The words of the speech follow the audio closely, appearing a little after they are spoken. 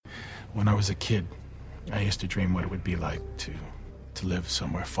When I was a kid, I used to dream what it would be like to live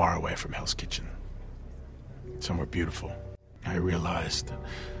somewhere far away from Hell's Kitchen. Somewhere beautiful. I realized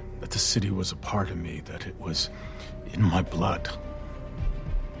that the city was a part of me, that it was in my blood.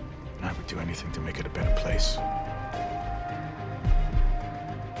 I would do anything to make it a better place.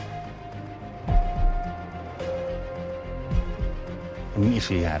 And if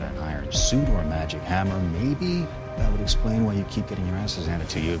he had an iron suit or a magic hammer, maybe that would explain why you keep getting your asses handed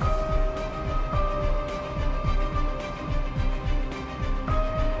to you.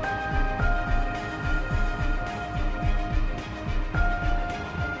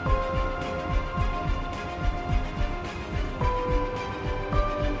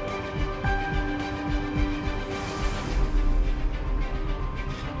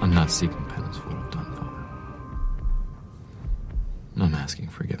 I'm not seeking penance for what I've done, Father. I'm asking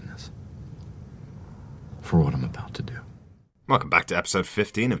forgiveness for what I'm about to do. Welcome back to episode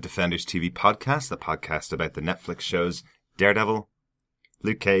 15 of Defenders TV Podcast, the podcast about the Netflix shows Daredevil,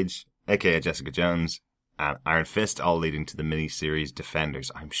 Luke Cage, aka Jessica Jones, and Iron Fist, all leading to the mini-series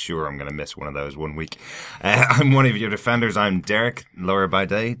Defenders. I'm sure I'm going to miss one of those one week. I'm one of your Defenders. I'm Derek, lawyer by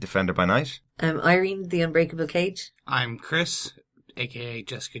day, defender by night. I'm Irene, the Unbreakable Cage. I'm Chris, aka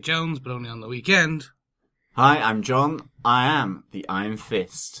Jessica Jones, but only on the weekend. Hi, I'm John. I am the Iron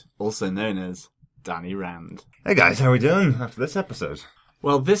Fist, also known as Danny Rand. Hey guys, how are we doing after this episode?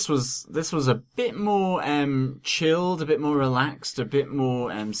 Well, this was a bit more chilled, a bit more relaxed, a bit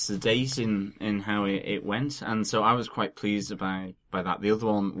more sedate in how it went, and so I was quite pleased by that. The other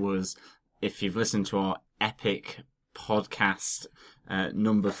one was, if you've listened to our epic podcast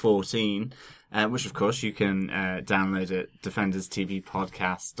number 14, which of course you can download at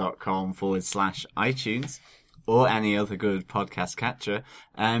defenderstvpodcast.com/iTunes or any other good podcast catcher.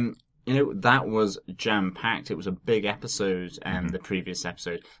 That was jam-packed. It was a big episode, the previous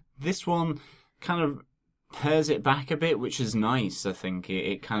episode. This one kind of pairs it back a bit, which is nice, I think.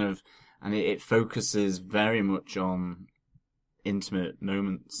 It kind of, and it focuses very much on intimate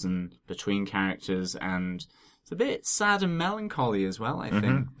moments and between characters, and it's a bit sad and melancholy as well, I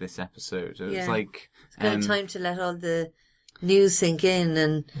think, this episode. It's like... It's kind of time to let all the news sink in,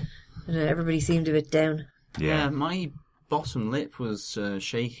 and everybody seemed a bit down. Yeah, my bottom lip was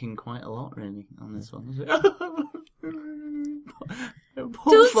shaking quite a lot, really, on this one.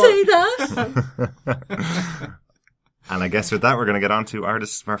 Don't say that! And I guess with that, we're going to get on to our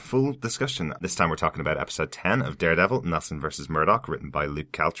full discussion. This time we're talking about episode 10 of Daredevil, Nelson vs. Murdoch, written by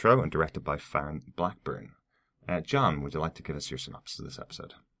Luke Caltrow and directed by Farron Blackburn. John, would you like to give us your synopsis of this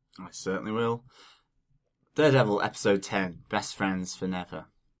episode? I certainly will. Daredevil, episode 10, Best Friends for Never.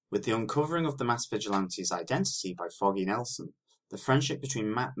 With the uncovering of the masked vigilante's identity by Foggy Nelson, the friendship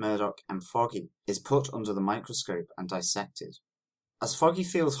between Matt Murdock and Foggy is put under the microscope and dissected. As Foggy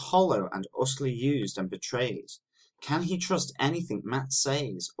feels hollow and utterly used and betrayed, can he trust anything Matt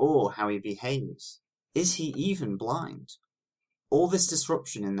says or how he behaves? Is he even blind? All this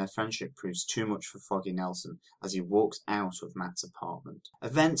disruption in their friendship proves too much for Foggy Nelson as he walks out of Matt's apartment.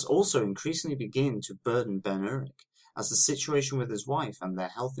 Events also increasingly begin to burden Ben Urich, as the situation with his wife and their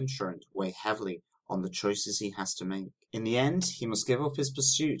health insurance weigh heavily on the choices he has to make. In the end, he must give up his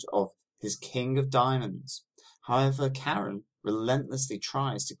pursuit of his King of Diamonds. However, Karen relentlessly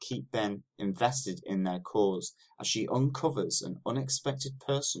tries to keep Ben invested in their cause as she uncovers an unexpected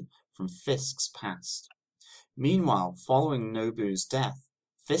person from Fisk's past. Meanwhile, following Nobu's death,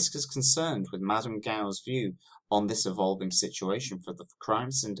 Fisk is concerned with Madame Gao's view on this evolving situation for the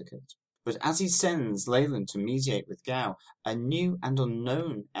crime syndicate. But as he sends Leyland to mediate with Gao, a new and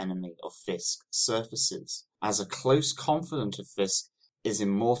unknown enemy of Fisk surfaces, as a close confidant of Fisk is in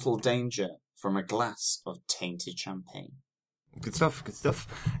mortal danger from a glass of tainted champagne. Good stuff, good stuff.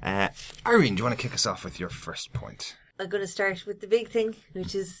 Irene, do you want to kick us off with your first point? I'm going to start with the big thing,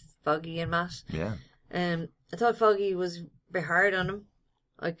 which is Foggy and Matt. Yeah. I thought Foggy was a bit hard on him.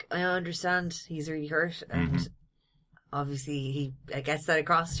 Like, I understand he's really hurt, and obviously he gets that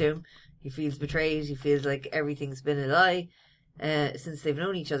across to him. He feels betrayed. He feels like everything's been a lie since they've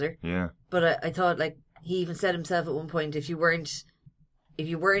known each other. Yeah. But I thought, like, he even said himself at one point, if you weren't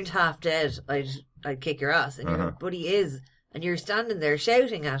half dead, I'd kick your ass. And but he is, and you're standing there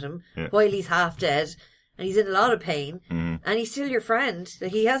shouting at him while he's half dead, and he's in a lot of pain, and he's still your friend.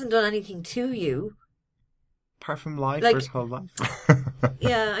 Like, he hasn't done anything to you. Apart from life, like, for his whole life.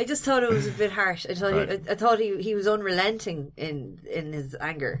 Yeah, I just thought it was a bit harsh. I thought he was unrelenting in his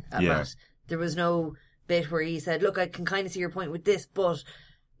anger at Matt. There was no bit where he said, "Look, I can kind of see your point with this, but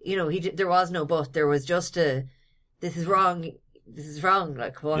there was no but. There was just this is wrong. This is wrong.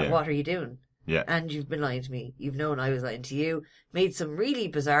 Like, what are you doing? Yeah, and you've been lying to me. You've known I was lying to you. Made some really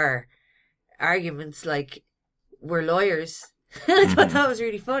bizarre arguments like we're lawyers. I thought that was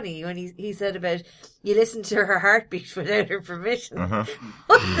really funny when he said about you listen to her heartbeat without her permission.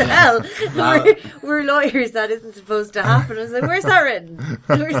 What the hell? We're lawyers. That isn't supposed to happen. I was like, where's that written?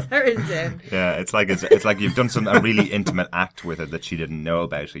 Where's that written down? Yeah, it's like you've done a really intimate act with her that she didn't know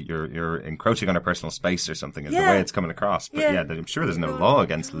about. You're encroaching on her personal space or something. Is the way it's coming across. But I'm sure there's no law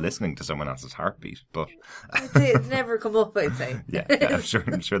against listening to someone else's heartbeat. But I'd say it's never come up. I'd say. Yeah,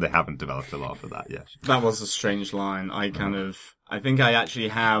 I'm sure they haven't developed a law for that yet. That was a strange line. I think I actually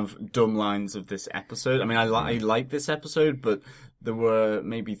have dumb lines of this episode. I mean, I like this episode, but there were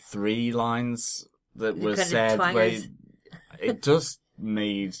maybe 3 lines that were said where it just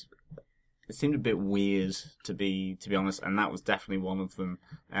made it seemed a bit weird to be honest, and that was definitely one of them.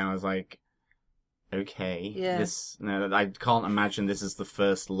 And I was like, okay, I can't imagine this is the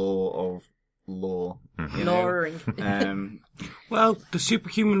first law of law. Lawing. Well, the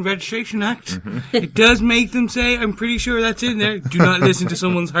Superhuman Registration Act, it does make them say, I'm pretty sure that's in there, do not listen to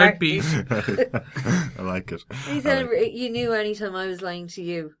someone's heartbeat. I like it. He said, you knew anytime I was lying to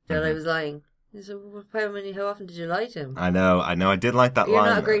you that I was lying. He said, how often did you lie to him? I know. I did like that line.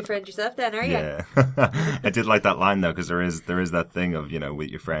 You're not a great friend yourself then, are you? Yeah. I did like that line though, because there is that thing of, with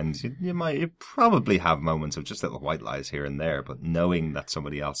your friends, you probably have moments of just little white lies here and there, but knowing that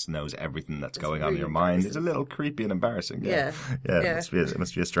somebody else knows everything that's going on in your mind is a little creepy and embarrassing. Yeah. It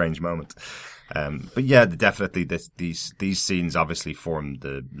must be a strange moment. But yeah, definitely these scenes obviously form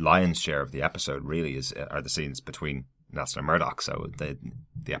the lion's share of the episode. Really, are the scenes between Nelson and Murdoch. So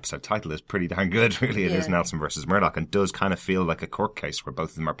the episode title is pretty darn good, really. It is Nelson versus Murdoch, and does kind of feel like a court case where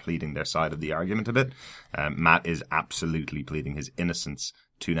both of them are pleading their side of the argument a bit. Matt is absolutely pleading his innocence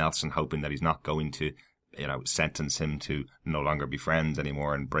to Nelson, hoping that he's not going to sentence him to no longer be friends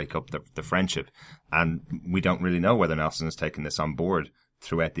anymore and break up the friendship. And we don't really know whether Nelson has taken this on board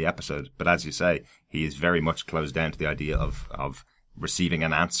throughout the episode. But as you say, he is very much closed down to the idea of receiving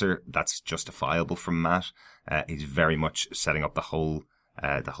an answer that's justifiable from Matt. He's very much setting up the whole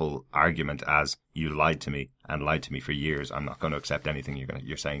argument as, you lied to me and lied to me for years. I'm not going to accept anything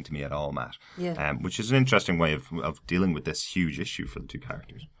you're saying to me at all, Matt. Yeah. Which is an interesting way of dealing with this huge issue for the two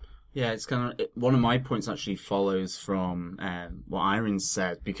characters. Yeah, it's one of my points actually follows from what Irene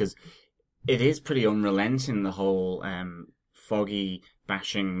said, because it is pretty unrelenting, the whole Foggy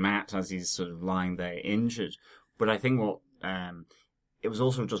bashing Matt as he's sort of lying there injured. But I think what it was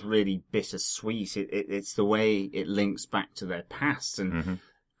also just really bittersweet. It's the way it links back to their past. And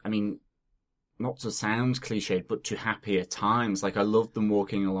I mean, not to sound cliched, but to happier times. Like, I loved them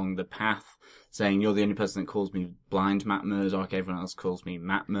walking along the path saying, you're the only person that calls me blind Matt Murdock. Everyone else calls me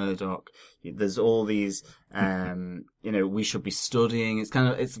Matt Murdock. There's all these, we should be studying.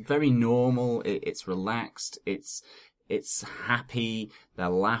 It's very normal. It's relaxed. It's happy. They're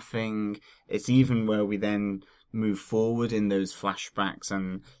laughing. It's even where we then move forward in those flashbacks,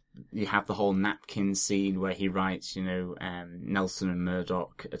 and you have the whole napkin scene where he writes, Nelson and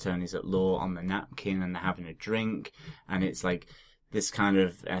Murdoch, attorneys at law, on the napkin, and they're having a drink, and it's like this kind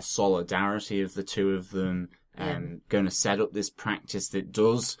of solidarity of the two of them, going to set up this practice that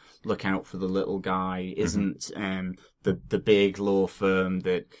does look out for the little guy, isn't the big law firm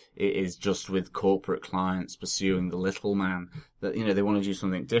that is just with corporate clients pursuing the little man. That, they want to do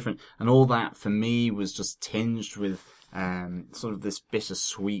something different. And all that, for me, was just tinged with sort of this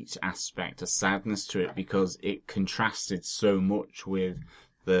bittersweet aspect, a sadness to it, because it contrasted so much with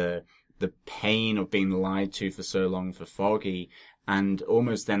the pain of being lied to for so long for Foggy. And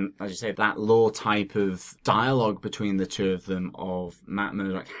almost then, as you say, that law type of dialogue between the two of them, of Matt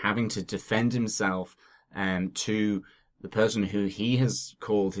Murdock having to defend himself to the person who he has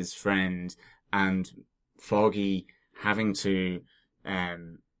called his friend, and Foggy having to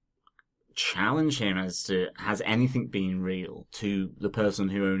challenge him as to, has anything been real, to the person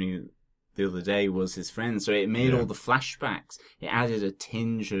who only the other day was his friend. So it made all the flashbacks, it added a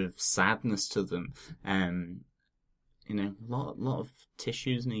tinge of sadness to them. A lot of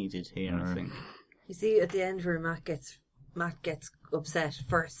tissues needed here, I think. You see at the end where Matt gets upset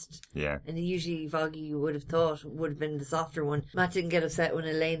first. Yeah. And usually Foggy, you would have thought, would have been the softer one. Matt didn't get upset when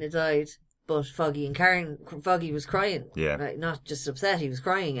Elena died, but Foggy was crying. Yeah. Right? Not just upset, he was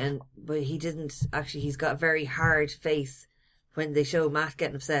crying, but he didn't actually. He's got a very hard face when they show Matt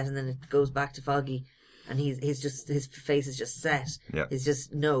getting upset, and then it goes back to Foggy, and his face is just set. Yeah. It's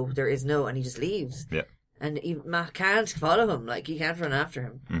just no, there is no, and he just leaves. Yeah. And Matt can't follow him, like, he can't run after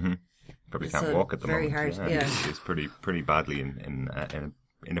him. Mm-hmm. Probably can't walk at the moment. Very hard, yeah. He's pretty badly in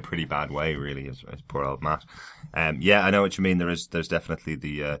a pretty bad way, really, as poor old Matt. I know what you mean. There's definitely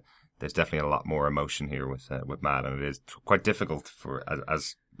there's definitely a lot more emotion here with Matt, and it is quite difficult for,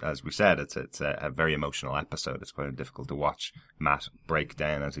 as as we said, it's a very emotional episode. It's quite difficult to watch Matt break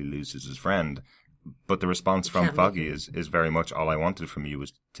down as he loses his friend. But the response from Foggy is very much, all I wanted from you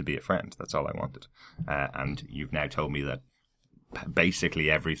was to be a friend. That's all I wanted. And you've now told me that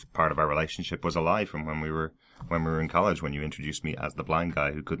basically every part of our relationship was a lie from when we were in college, when you introduced me as the blind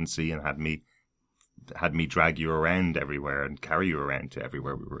guy who couldn't see and had me drag you around everywhere and carry you around to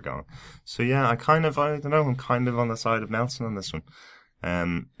everywhere we were going. So yeah, I don't know, I'm kind of on the side of Nelson on this one.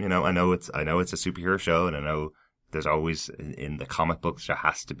 You know, I know it's a superhero show, and I know there's always in the comic books there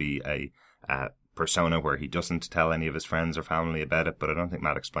has to be a persona where he doesn't tell any of his friends or family about it, but I don't think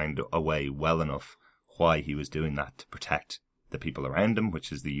Matt explained away well enough why he was doing that to protect the people around him,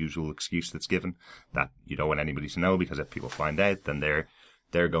 which is the usual excuse that's given, that you don't want anybody to know because if people find out, then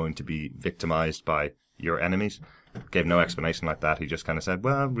they're going to be victimized by your enemies. Gave no explanation like that. He just kind of said,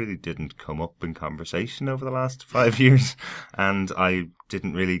 well, it really didn't come up in conversation over the last 5 years, and I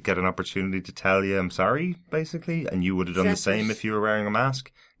didn't really get an opportunity to tell you I'm sorry, basically, and you would have done the same if you were wearing a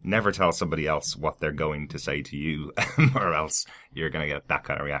mask. Never tell somebody else what they're going to say to you, or else you're going to get that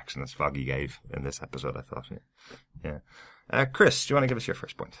kind of reaction as Foggy gave in this episode, I thought. Yeah. Chris, do you want to give us your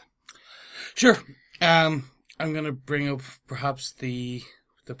first point? Sure. I'm going to bring up perhaps the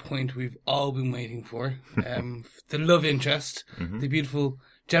point we've all been waiting for. The love interest, the beautiful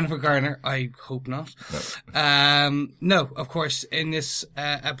Jennifer Garner. I hope not. No, of course, in this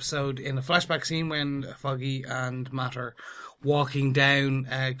episode, in the flashback scene when Foggy and Matt are walking down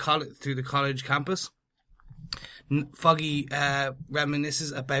through the college campus, Foggy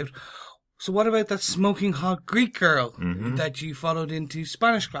reminisces about, so what about that smoking hot Greek girl that you followed into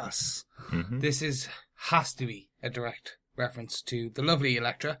Spanish class? This has to be a direct reference to the lovely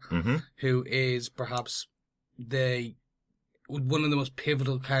Elektra, who is perhaps one of the most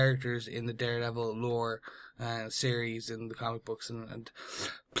pivotal characters in the Daredevil lore series in the comic books. And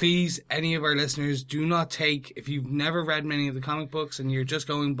please, any of our listeners, do not take, if you've never read many of the comic books and you're just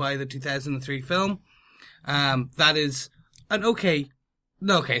going by the 2003 film, that is an okay.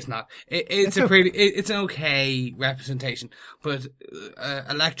 No, okay, it's not. It's an okay representation, but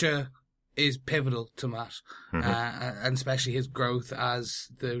Elektra is pivotal to Matt, and especially his growth as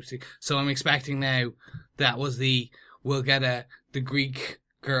so I'm expecting now that was we'll get the Greek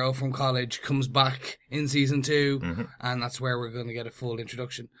girl from college comes back in season 2, and that's where we're going to get a full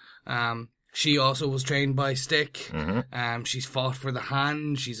introduction. She also was trained by Stick. She's fought for the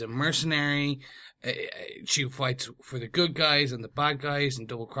Hand. She's a mercenary. She fights for the good guys and the bad guys, and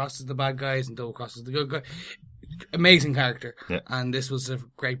double crosses the bad guys and double crosses the good guys. Amazing character. Yeah. And this was a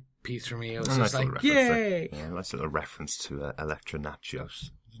great piece for me. I was just like, yay! Yeah, nice little reference to Elektra Nachos.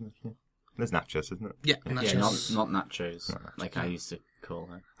 There's nachos, isn't it? Yeah, nachos. Yeah, not nachos, like I used to call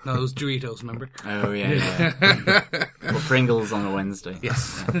her. No, those Doritos, remember? Oh, yeah. Well, Pringles on a Wednesday.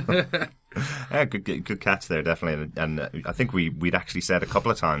 Yes. Yeah, good catch there, definitely. And I think we'd actually said a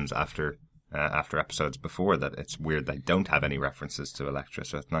couple of times after episodes before that it's weird they don't have any references to Elektra,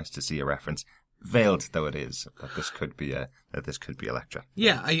 so it's nice to see a reference, veiled though it is, that this could be Elektra.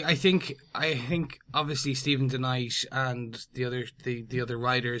 Yeah, I think obviously Stephen DeKnight and the other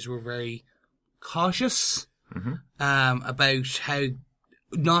writers were very cautious about how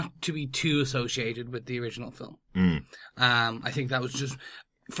not to be too associated with the original film. I think that was just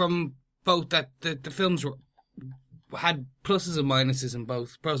from both that the films had pluses and minuses in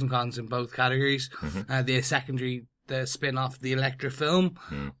both, pros and cons in both categories. The spin-off, the Elektra film,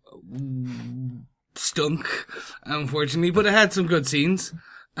 stunk, unfortunately, but it had some good scenes.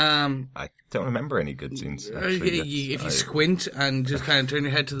 I don't remember any good scenes, actually. If you squint and just kind of turn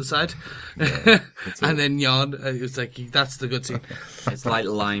your head to the side, and then yawn, it's like, that's the good scene. It's like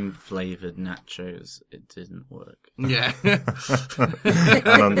lime-flavoured nachos. It didn't work. Yeah.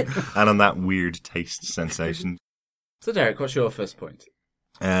 and on that weird taste sensation. So, Derek, what's your first point?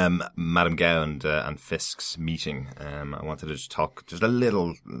 Madame Gao and Fisk's meeting. I wanted to just talk, just a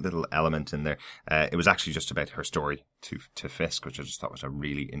little element in there. It was actually just about her story to Fisk, which I just thought was a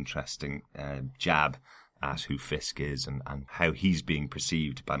really interesting jab at who Fisk is and how he's being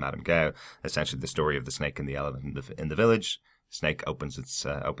perceived by Madame Gao. Essentially, the story of the snake and the elephant in the village. Snake opens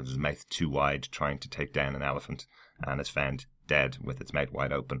his mouth too wide, trying to take down an elephant, and is found dead with its mouth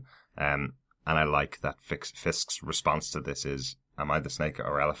wide open. And I like that Fisk's response to this is, am I the snake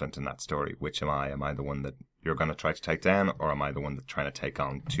or elephant in that story? Which am I? Am I the one that you're going to try to take down, or am I the one that's trying to take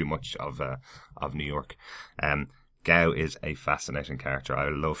on too much of New York? Gao is a fascinating character. I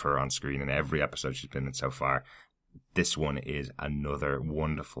love her on screen in every episode she's been in so far. This one is another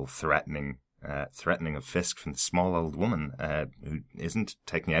wonderful threatening of Fisk from the small old woman who isn't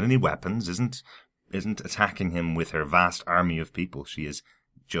taking out any weapons, isn't attacking him with her vast army of people. She is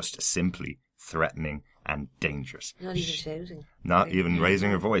just simply threatening and dangerous. Not even shouting. Not even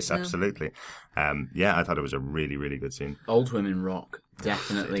raising her voice, No. absolutely. Yeah, I thought it was a really, really good scene. Old women rock,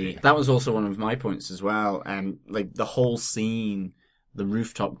 definitely. That was also one of my points as well. Like the whole scene, the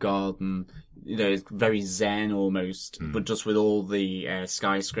rooftop garden, it's very zen almost, but just with all the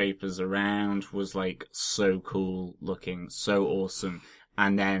skyscrapers around was like so cool looking, so awesome.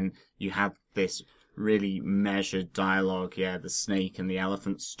 And then you have this really measured dialogue, the snake and the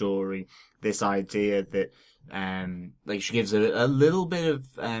elephant story, this idea that like she gives a little bit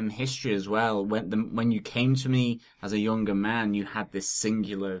of history as well. When you came to me as a younger man, you had this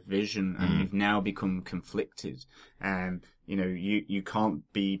singular vision, and you've now become conflicted. You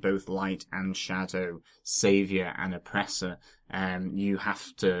can't be both light and shadow, savior and oppressor. You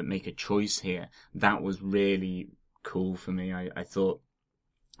have to make a choice here. That was really cool for me. I thought,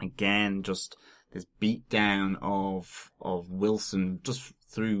 again, just this beat down of Wilson just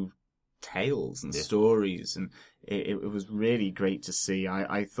through tales and stories, and it was really great to see.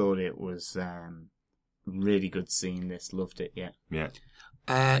 I thought it was really good seeing this. Loved it. Yeah.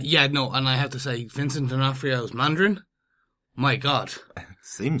 And I have to say, Vincent D'Onofrio's Mandarin, my God.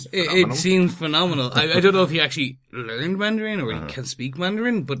 Seems phenomenal. It seems phenomenal. I don't know if he actually learned Mandarin or he can speak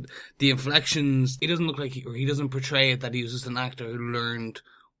Mandarin, but the inflections, he doesn't look like he doesn't portray it that he was just an actor who learned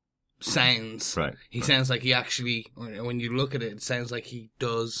sounds. Right. He sounds like he actually, when you look at it, it sounds like he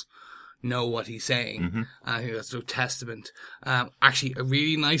does know what he's saying. I think that's a testament. Actually, a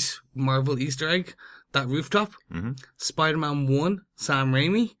really nice Marvel Easter egg, that rooftop. Spider-Man 1, Sam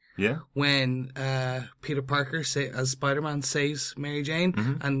Raimi. Yeah. When Peter Parker, as Spider-Man, saves Mary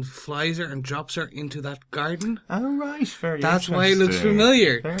Jane and flies her and drops her into that garden. Oh, right. Very That's why it looks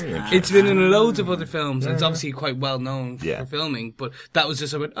familiar. It's been in loads of other films. And it's obviously quite well known for filming, but that was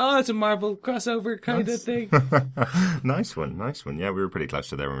just about, it's a Marvel crossover kind of thing. Nice one. Yeah, we were pretty close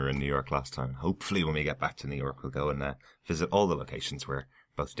to there when we were in New York last time. Hopefully when we get back to New York, we'll go and visit all the locations where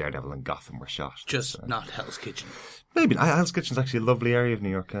both Daredevil and Gotham were shot. Just not Hell's Kitchen. Maybe. Hell's Kitchen's actually a lovely area of New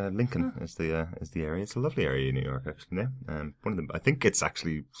York. Lincoln is the area. It's a lovely area in New York, actually. Yeah. One of them. I think it's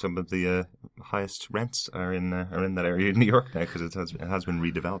actually some of the highest rents are in that area in New York now, because it has been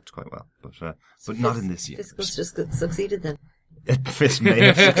redeveloped quite well. But not in this year. Fiscal's just succeeded then. Fisk may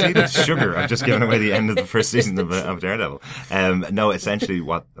have succeeded. Sugar. I've just given away the end of the first season of Daredevil. No, essentially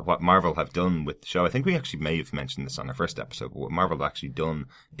what Marvel have done with the show, I think we actually may have mentioned this on our first episode, but what Marvel have actually done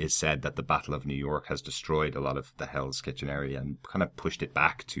is said that the Battle of New York has destroyed a lot of the Hell's Kitchen area and kind of pushed it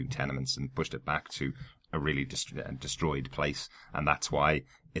back to tenements and pushed it back to a really destroyed place. And that's why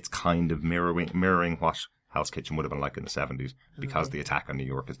it's kind of mirroring what Hell's Kitchen would have been like in the 70s, because the attack on New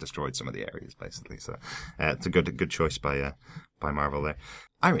York has destroyed some of the areas, basically. So it's a good choice by Marvel there.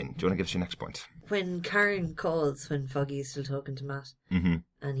 Irene, do you want to give us your next point? When Karen calls, when Foggy is still talking to Matt,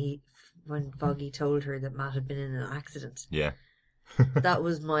 and when Foggy told her that Matt had been in an accident, that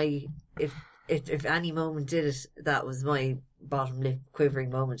was my, if any moment did it, that was my bottom lip quivering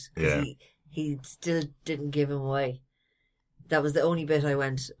moment. Because he still didn't give him away. That was the only bit I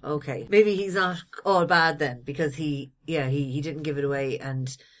went, okay, maybe he's not all bad then, because he didn't give it away.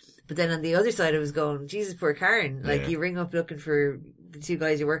 But then on the other side, I was going, Jesus, poor Karen. Like, you ring up looking for the two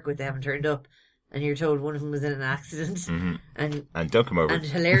guys you work with, they haven't turned up, and you're told one of them was in an accident. And don't come over. And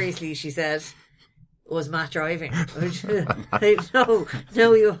hilariously, she said, was Matt driving? No,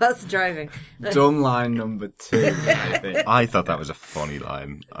 he wasn't driving. Dumb line number 2, I think. I thought that was a funny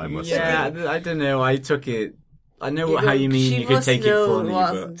line, I must say. Yeah, I don't know, I took it. I know how you mean. You could take it funny,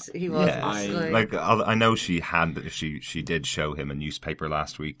 he wasn't. I know she had. She did show him a newspaper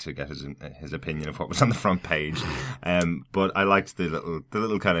last week to get his opinion of what was on the front page. But I liked the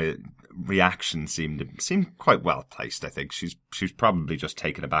little kind of reaction seemed quite well placed. I think she's probably just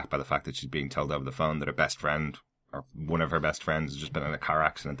taken aback by the fact that she's being told over the phone that her best friend, or one of her best friends, has just been in a car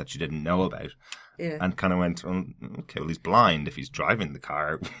accident that she didn't know about. Yeah. And kind of went, okay, well, he's blind. If he's driving the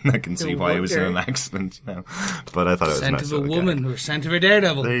car, I can see why he was in an accident. You know? But I thought it was scent nice of a woman, or scent of a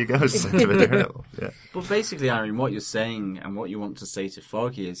Daredevil. There you go, scent of a Daredevil. Yeah. But basically, Irene, what you're saying and what you want to say to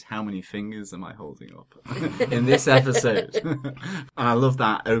Foggy is, how many fingers am I holding up in this episode? And I love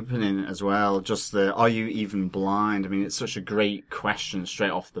that opening as well. Just are you even blind? I mean, it's such a great question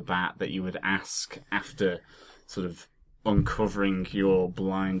straight off the bat that you would ask after sort of uncovering your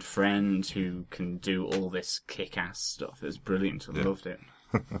blind friend who can do all this kick-ass stuff. It was brilliant. I loved it.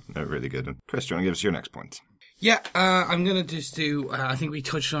 No, really good. And Chris, do you want to give us your next point? Yeah, I'm going to just do, I think we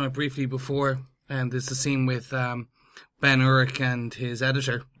touched on it briefly before, and there's the scene with Ben Urich and his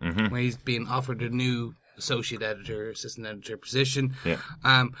editor, where he's being offered a new associate editor, assistant editor position.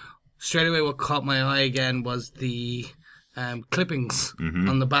 Yeah. Straight away what caught my eye again was the clippings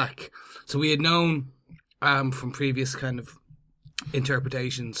on the back. So we had known from previous kind of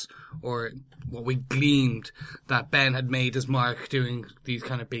interpretations, or what we gleaned, that Ben had made his mark doing these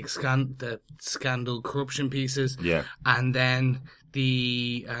kind of big scandal corruption pieces. Yeah. And then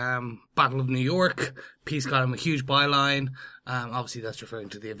the Battle of New York piece got him a huge byline. Obviously that's referring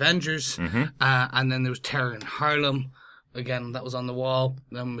to the Avengers. And then there was Terror in Harlem. Again, that was on the wall.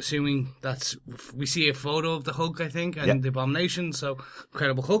 I'm assuming we see a photo of the Hulk, I think, and the Abomination. So,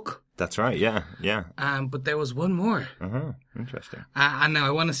 Incredible Hulk. That's right. Yeah. But there was one more. Interesting. And now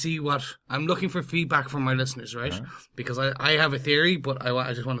I want to see I'm looking for feedback from my listeners, right? Because I have a theory, but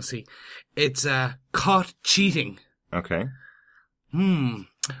I just want to see. It's caught cheating. Okay.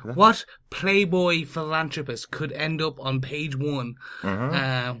 What Playboy philanthropist could end up on page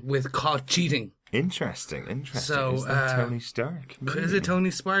 1 with caught cheating? Interesting. So, is that Tony Stark? Is it Tony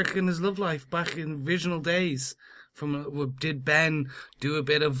Stark in his love life back in original days? Did Ben do a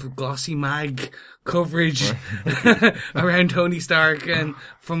bit of glossy mag coverage around Tony Stark and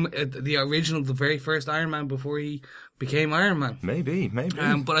from the very first Iron Man before he became Iron Man? Maybe.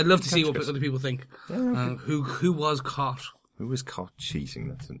 But I'd love to see what other people think. Who was caught? Who was caught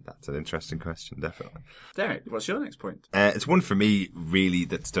cheating? That's an interesting question, definitely. Derek, what's your next point? It's one for me, really,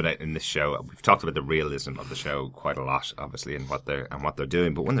 that stood out in this show. We've talked about the realism of the show quite a lot, obviously, and what they're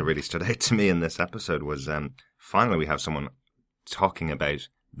doing. But one that really stood out to me in this episode was finally we have someone talking about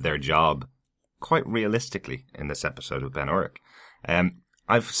their job quite realistically in this episode of Ben Urich.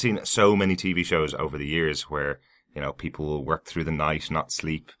 I've seen so many TV shows over the years where people will work through the night, not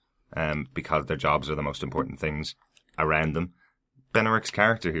sleep, because their jobs are the most important things around them. Ben Urich's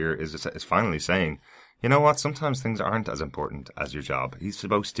character here is finally saying, you know what, sometimes things aren't as important as your job. He's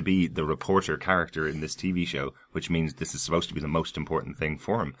supposed to be the reporter character in this TV show, which means this is supposed to be the most important thing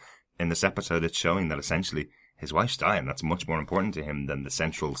for him. In this episode, it's showing that essentially his wife's dying. That's much more important to him than the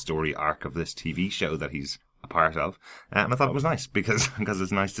central story arc of this TV show that he's a part of. And I thought it was nice because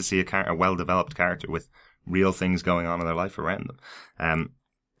it's nice to see a well-developed character with real things going on in their life around them.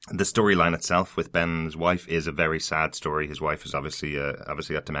 The storyline itself with Ben and his wife is a very sad story. His wife is obviously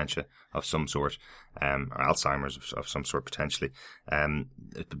got dementia of some sort, or Alzheimer's of some sort potentially.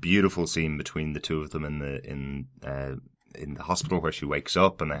 The beautiful scene between the two of them in the hospital where she wakes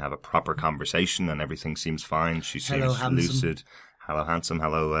up and they have a proper conversation and everything seems fine. She seems lucid. Hello, handsome.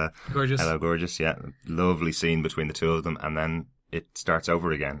 Hello, gorgeous. Hello, gorgeous. Yeah, lovely scene between the two of them, and then it starts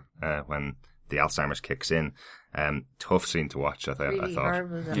over again when the Alzheimer's kicks in. Tough scene to watch, I thought. Really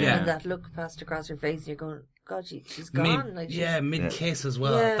horrible. And that look passed across her face, and you're going, God, she's gone. Mid-kiss as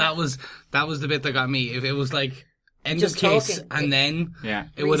well. Yeah. That was the bit that got me. If it was like end Just of kiss talking. and then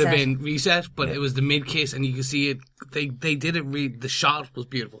it would have been reset, but it was the mid-kiss and you could see it. They did it the shot was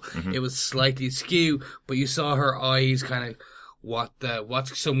beautiful. It was slightly askew, but you saw her eyes kind of,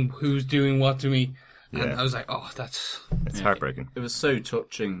 who's doing what to me? And I was like, oh, it's heartbreaking. It was so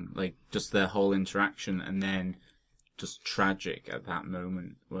touching, like just their whole interaction, and then just tragic at that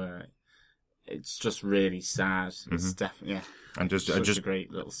moment where it's just really sad. It's definitely and just a great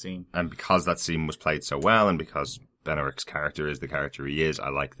little scene. And because that scene was played so well, and because Ben Urich's character is the character he is, I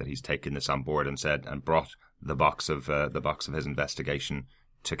like that he's taken this on board and brought the box of his investigation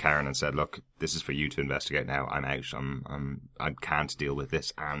to Karen and said, look, this is for you to investigate now. I'm out. I can't deal with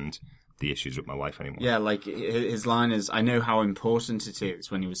this and the issues with my wife anymore. Yeah, like his line is, I know how important it is,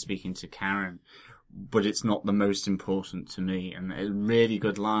 when he was speaking to Karen, but it's not the most important to me. And a really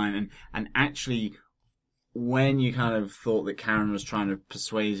good line. And actually, when you kind of thought that Karen was trying to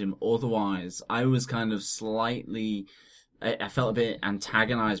persuade him otherwise, I was kind of slightly, I felt a bit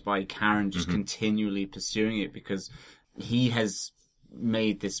antagonized by Karen just continually pursuing it, because he has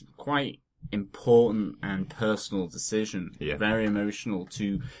made this quite important and personal decision, very emotional,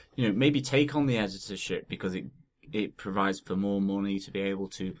 to maybe take on the editorship because it provides for more money to be able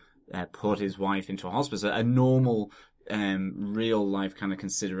to put his wife into a hospice, a normal real life kind of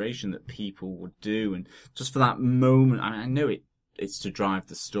consideration that people would do. And just for that moment, I know it's to drive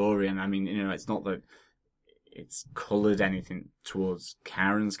the story, and I mean, it's not that it's coloured anything towards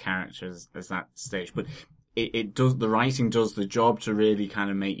Karen's character as that stage, but it does, the writing does the job to really kind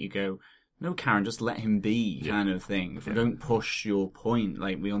of make you go, no, Karen, just let him be, kind of thing. If you don't push your point,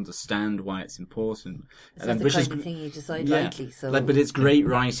 like, we understand why it's important. It's not the kind of thing you decide lightly. So, but it's great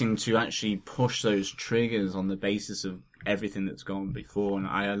writing to actually push those triggers on the basis of everything that's gone before, and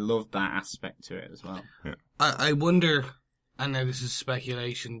I love that aspect to it as well. Yeah. I wonder, I know this is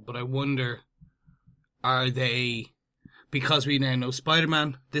speculation, but I wonder, are they, because we now know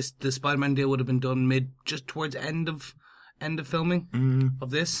Spider-Man, the Spider-Man deal would have been done just towards end of filming of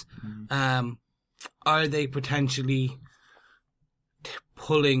this. Are they potentially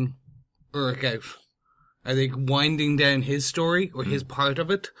pulling Urich out? Are they winding down his story or his part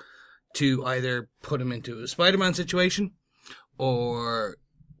of it to either put him into a Spider-Man situation, or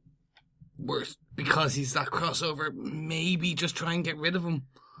worse, because he's that crossover, maybe just try and get rid of him?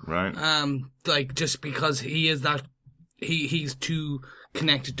 Right. Like, just because he is that, he's too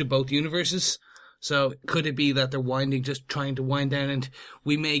connected to both universes. So could it be that they're just trying to wind down, and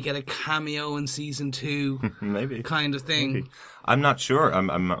we may get a cameo in season 2, maybe kind of thing? Maybe. I'm not sure.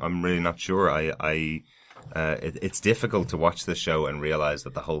 I'm really not sure. It's difficult to watch the show and realize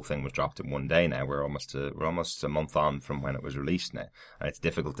that the whole thing was dropped in one day. Now we're almost a month on from when it was released now, and it's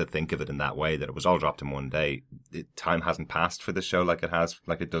difficult to think of it in that way, that it was all dropped in one day. Time hasn't passed for the show like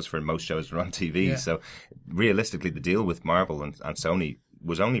it does for most shows that are on TV. Yeah. So realistically, the deal with Marvel and Sony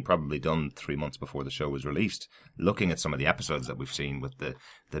was only probably done 3 months before the show was released. Looking at some of the episodes that we've seen with the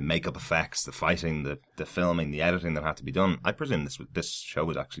makeup effects, the fighting, the filming, the editing that had to be done, I presume this show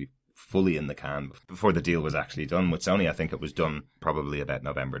was actually fully in the can before the deal was actually done with Sony. I think it was done probably about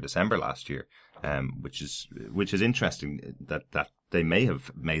November, December last year, which is interesting that they may have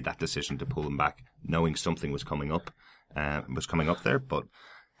made that decision to pull them back, knowing something was coming up there. But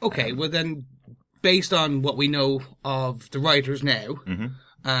okay, well then, based on what we know of the writers now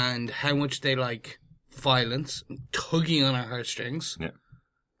and how much they like violence, tugging on our heartstrings,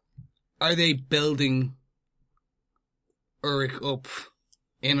 are they building Urich up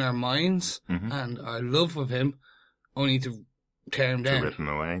in our minds and our love of him, only to tear him down? To rip him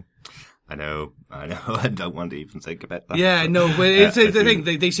away. I know. I don't want to even think about that. Yeah, no, but it's the thing.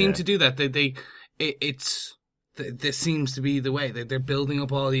 They seem to do that. This seems to be the way that they're building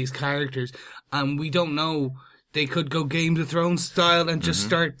up all these characters, and we don't know. They could go Game of Thrones style and just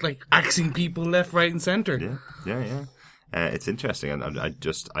start like axing people left, right, and centre. Yeah. It's interesting, and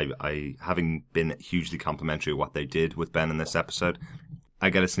I having been hugely complimentary of what they did with Ben in this episode, I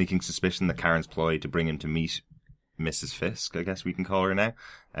get a sneaking suspicion that Karen's ploy to bring him to meet Mrs. Fisk, I guess we can call her now,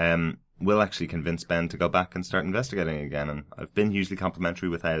 will actually convince Ben to go back and start investigating again. And I've been hugely complimentary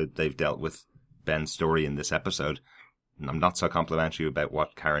with how they've dealt with Ben's story in this episode. And I'm not so complimentary about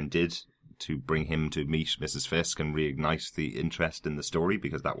what Karen did to bring him to meet Mrs. Fisk and reignite the interest in the story,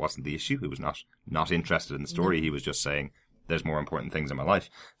 because that wasn't the issue. He was not interested in the story. No. He was just saying, there's more important things in my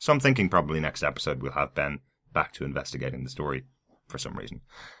life. So I'm thinking probably next episode we'll have Ben back to investigating the story for some reason.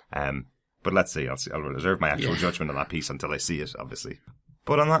 But let's see. I'll reserve my actual judgment on that piece until I see it, obviously.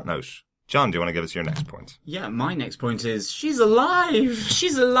 But on that note, John, do you want to give us your next point? Yeah, my next point is, she's alive!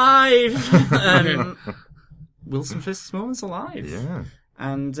 She's alive! Wilson Fisk's mum's alive. Yeah.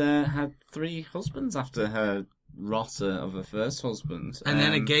 And had 3 husbands after her rotter of a first husband. And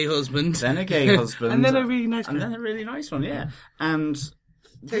then a gay husband. Then a gay husband. And then a really nice one. And then a really nice one, yeah. And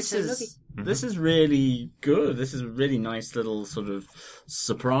this is really good. This is a really nice little sort of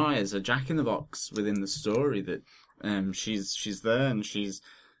surprise, a jack-in-the-box within the story that she's there and she's,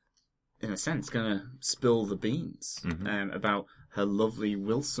 in a sense, going to spill the beans about her lovely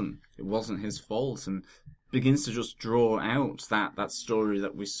Wilson. It wasn't his fault, and begins to just draw out that story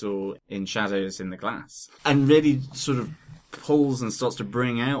that we saw in Shadows in the Glass, and really sort of pulls and starts to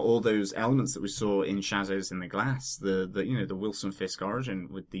bring out all those elements that we saw in Shadows in the Glass, the Wilson Fisk origin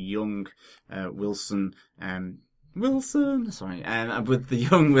with the young with the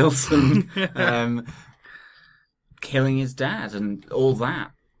young Wilson killing his dad and all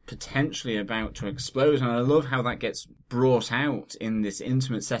that potentially about to explode. And I love how that gets brought out in this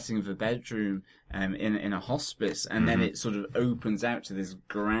intimate setting of a bedroom in a hospice, and then it sort of opens out to this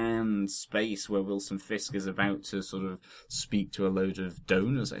grand space where Wilson Fisk is about to sort of speak to a load of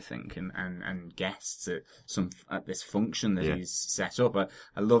donors, I think, and guests at this function that he's set up.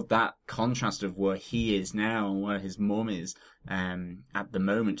 I love that contrast of where he is now and where his mum is at the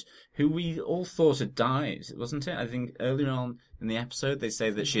moment, who we all thought had died, wasn't it? I think earlier on in the episode they say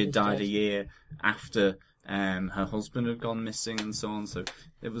that she had died a year after her husband had gone missing and so on. So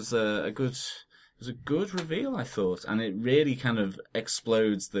it was a good reveal, I thought, and it really kind of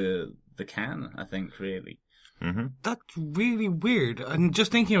explodes the can, I think, really. Mm-hmm. That's really weird. I'm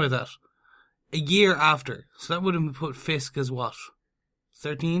just thinking about that. A year after. So that would have put Fisk as what?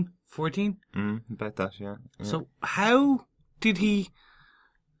 13? 14? About that, yeah. So how did he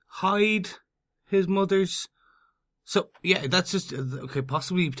hide his mother's... So, yeah, that's just... Okay,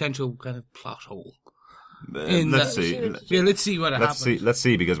 possibly a potential kind of plot hole. Let's see. Yeah, let's see what happens. Let's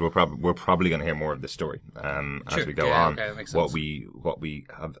see, because we're probably going to hear more of this story as we go on. Okay, makes what sense. we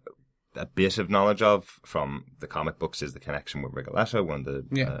have a bit of knowledge of from the comic books is the connection with Rigoletto, one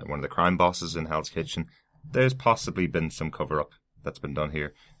of the crime bosses in Hell's Kitchen. There's possibly been some cover up that's been done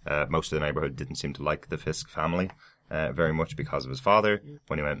here. Most of the neighborhood didn't seem to like the Fisk family. very much because of his father.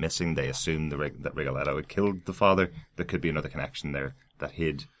 When he went missing, they assumed that Rigoletto had killed the father. There could be another connection there that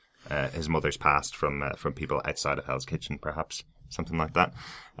hid his mother's past from people outside of Hell's Kitchen, perhaps something like that.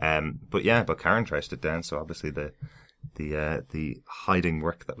 But Karen traced it down. So obviously the hiding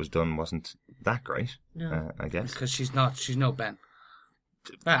work that was done wasn't that great. No, I guess because she's no Ben.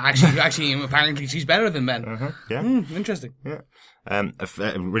 Actually, apparently she's better than Ben. Yeah, interesting. Yeah,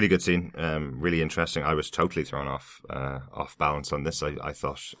 a really good scene. Really interesting. I was totally thrown off balance on this. I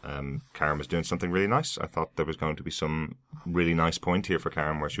thought Karen was doing something really nice. I thought there was going to be some really nice point here for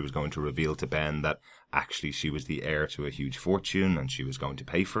Karen, where she was going to reveal to Ben that actually she was the heir to a huge fortune, and she was going to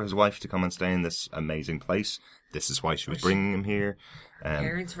pay for his wife to come and stay in this amazing place. This is why she was bringing him here.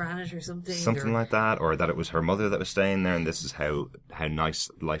 Parents ran it or something. Something like that, or that it was her mother that was staying there, and this is how nice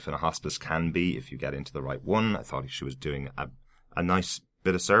life in a hospice can be if you get into the right one. I thought she was doing a nice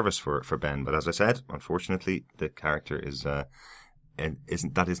bit of service for Ben, but as I said, unfortunately, the character isn't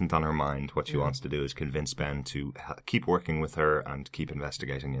on her mind. What she wants to do is convince Ben to keep working with her and keep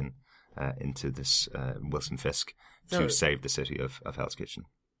investigating into this Wilson Fisk to save the city of Hell's Kitchen.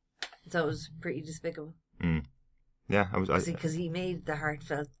 So it was pretty despicable. Yeah, because he made the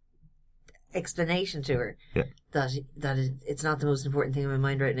heartfelt explanation to her that it's not the most important thing in my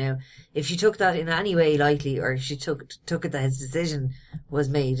mind right now. If she took that in any way lightly, or if she took it that his decision was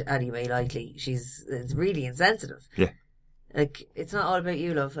made any way lightly, it's really insensitive. Yeah, like, it's not all about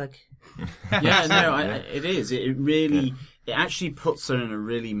you, love. Like, yeah, no, it is. It really, it actually puts her in a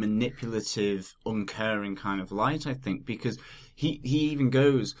really manipulative, uncaring kind of light, I think, because he even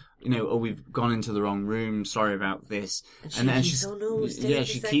goes, we've gone into the wrong room, sorry about this. And then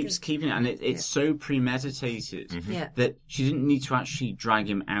she keeps keeping it, and it's so premeditated that she didn't need to actually drag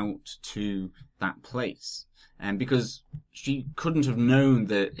him out to that place. And because she couldn't have known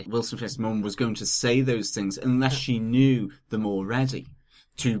that Wilson Fisk's mum was going to say those things unless she knew them already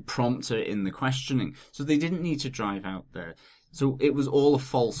to prompt her in the questioning. So they didn't need to drive out there. So it was all a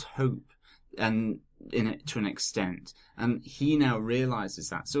false hope, and in it to an extent, and he now realizes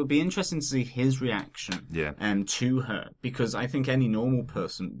that. So it'd be interesting to see his reaction to her, because I think any normal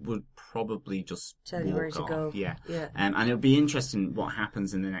person would probably just tell you where to go. And it'll be interesting what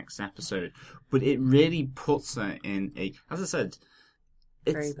happens in the next episode. But it really puts her in as I said,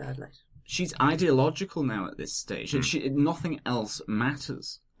 it's very bad light. She's ideological now at this stage, and nothing else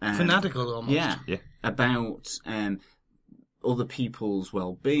matters. Fanatical almost. Yeah. About other people's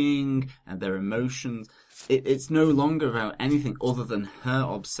well-being and their emotions. It's no longer about anything other than her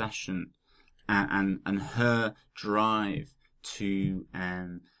obsession and her drive to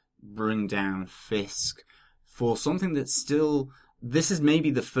bring down Fisk for something that's still... This is maybe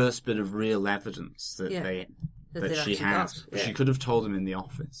the first bit of real evidence that she has. Yeah. She could have told him in the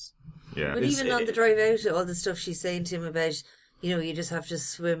office. Yeah. But even on the drive out, all the stuff she's saying to him about, you just have to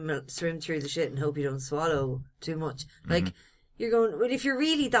swim through the shit and hope you don't swallow too much. Like, you're going, well, if you're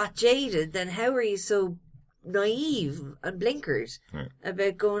really that jaded, then how are you so naive and blinkered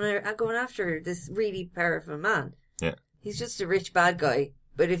about going after this really powerful man? Yeah. He's just a rich bad guy.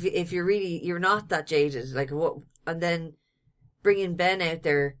 But if you're not that jaded, like what, and then bringing Ben out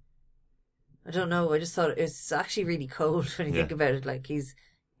there, I don't know, I just thought it's actually really cold when you think about it. Like,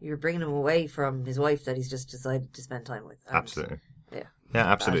 you're bringing him away from his wife that he's just decided to spend time with. Absolutely. Yeah. Yeah,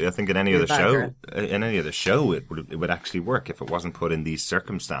 absolutely. I think in any other show, it would actually work if it wasn't put in these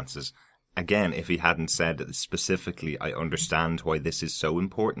circumstances. Again, if he hadn't said specifically, I understand why this is so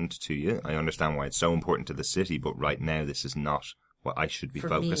important to you. I understand why it's so important to the city, but right now this is not what I should be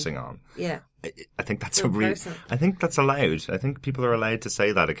focusing on. Yeah. I think that's I think that's allowed. I think people are allowed to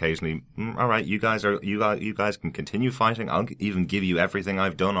say that occasionally. All right, you guys can continue fighting. I'll even give you everything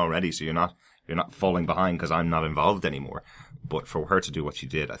I've done already, so you're not falling behind because I'm not involved anymore. But for her to do what she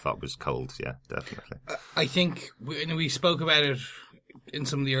did, I thought was cold. Yeah, definitely. I think we spoke about it in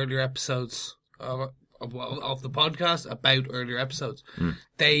some of the earlier episodes of the podcast about earlier episodes.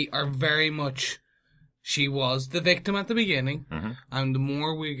 They are very much... She was the victim at the beginning, and the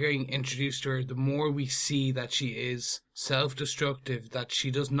more we're getting introduced to her, the more we see that she is self-destructive, that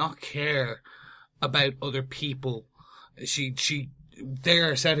she does not care about other people. They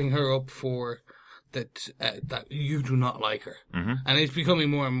are setting her up for that you do not like her, and it's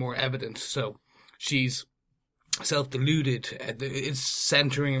becoming more and more evident. So she's self-deluded. It's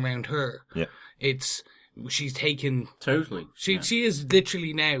centering around her. Yeah, she's taken totally. She is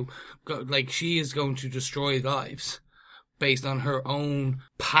literally now she is going to destroy lives based on her own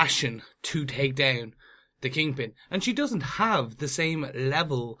passion to take down the Kingpin, and she doesn't have the same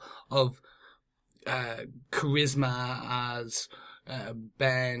level of charisma as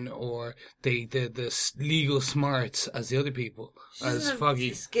Ben or the legal smarts as the other people. She doesn't as have Foggy.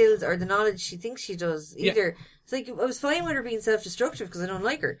 the skills or the knowledge she thinks she does either. Yeah. It's like, I was fine with her being self-destructive because I don't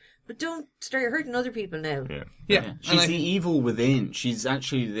like her, but don't start hurting other people now. Yeah. She's the evil within. She's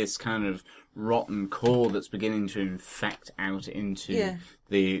actually this kind of rotten core that's beginning to infect out into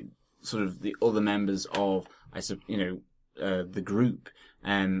the sort of the other members of, the group.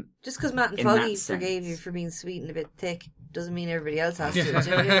 Just because Matt and in Foggy that forgave sense. you for being sweet and a bit thick doesn't mean everybody else has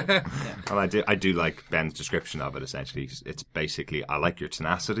to. Well, I do like Ben's description of it. Essentially, it's basically, I like your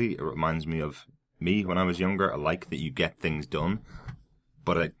tenacity. It reminds me of me when I was younger. I like that you get things done,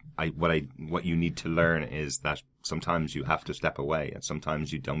 but what you need to learn is that sometimes you have to step away, and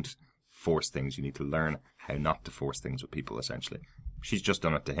sometimes you don't force things. You need to learn how not to force things with people. Essentially, she's just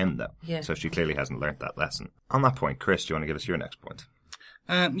done it to him though, so she clearly hasn't learnt that lesson. On that point, Chris, do you want to give us your next point?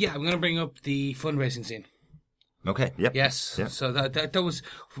 I'm going to bring up the fundraising scene. Okay. Yep. Yes. Yep. So that was,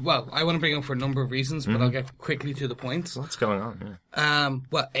 well, I want to bring up for a number of reasons, but I'll get quickly to the points. What's going on?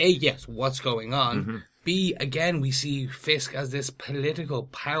 Well, A, yes, what's going on? B, again, we see Fisk as this political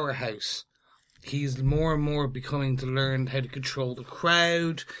powerhouse. He's more and more becoming to learn how to control the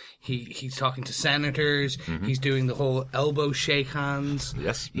crowd. He's talking to senators. He's doing the whole elbow shake hands.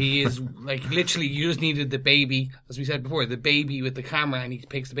 Yes. He is, like, literally, you just needed the baby, as we said before, the baby with the camera, and he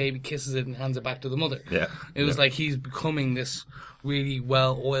picks the baby, kisses it, and hands it back to the mother. Yeah. It was like he's becoming this really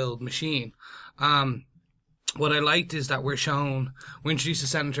well-oiled machine. What I liked is that we're introduced to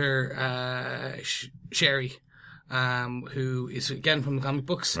Senator Sherry, who is again from the comic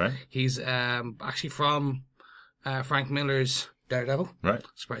books. Right. He's actually from Frank Miller's Daredevil. Right.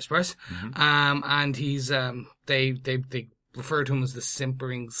 Surprise, surprise. And he's they refer to him as the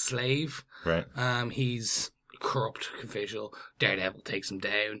simpering slave. Right. He's corrupt official. Daredevil takes him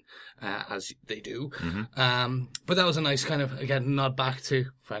down, as they do. But that was a nice kind of, again, nod back to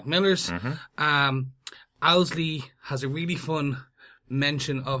Frank Miller's. Owsley has a really fun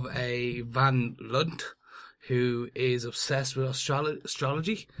mention of a Van Lunt who is obsessed with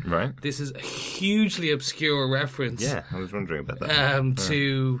astrology. Right. This is a hugely obscure reference. Yeah, I was wondering about that.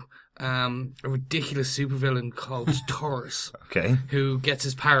 To a ridiculous supervillain called Taurus. Okay. Who gets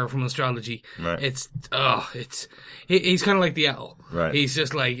his power from astrology. Right. He's kind of like the Owl. Right. He's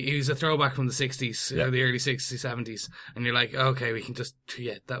just like, he's a throwback from the 60s, or the early 60s, 70s. And you're like, okay, we can just,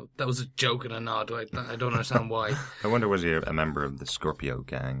 that was a joke and a nod. I don't understand why. I wonder, was he a member of the Scorpio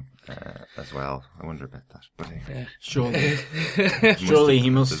gang as well? I wonder about that. But Surely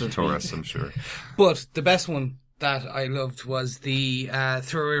he must have have Taurus, I'm sure. But the best one that I loved was the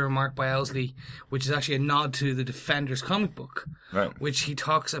throwaway remark by Owsley, which is actually a nod to the Defenders comic book, right? Which he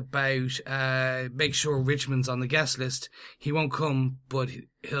talks about, make sure Richmond's on the guest list. He won't come, but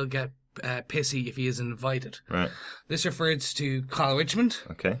he'll get pissy if he isn't invited. Right. This refers to Kyle Richmond,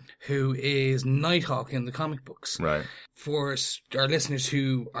 okay, who is Nighthawk in the comic books. Right. For our listeners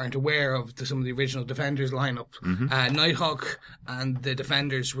who aren't aware of some of the original Defenders lineup, Nighthawk and the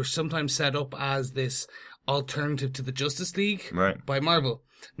Defenders were sometimes set up as this alternative to the Justice League by Marvel.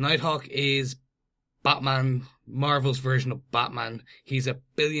 Nighthawk is Batman, Marvel's version of Batman. He's a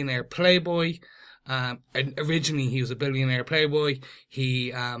billionaire playboy. Originally, he was a billionaire playboy.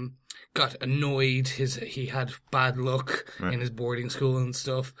 He got annoyed. He had bad luck in his boarding school and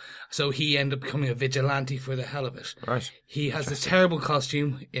stuff. So he ended up becoming a vigilante for the hell of it. Right. He has this terrible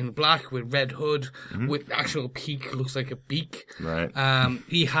costume in black with red hood, with actual peak, looks like a beak. Right.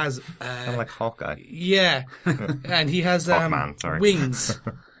 He has kind of like Hawkeye. Yeah. And he has wings.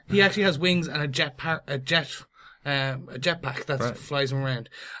 He actually has wings and a jetpack that flies him around.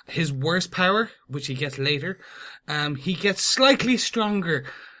 His worst power, which he gets later, he gets slightly stronger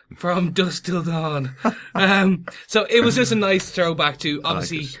from dusk till dawn. So it was just a nice throwback to,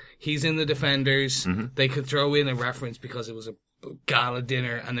 obviously, he's in the Defenders. They could throw in a reference because it was a gala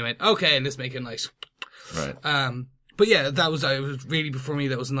dinner, and they went, okay, let's make it nice. Right. But yeah, it was really, for me,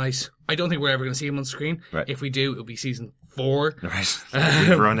 that was nice. I don't think we're ever going to see him on screen. Right. If we do, it'll be season 4. Right.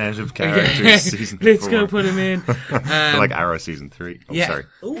 We've run out of characters season 4. Let's go put him in. Like Arrow season 3. Oh, yeah. Sorry.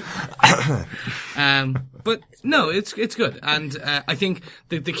 But no, it's good. And I think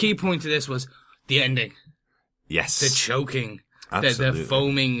the key point to this was the ending. Yes. The choking. Absolutely. The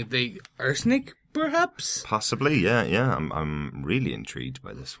foaming. The arsenic, perhaps? Possibly, yeah. I'm really intrigued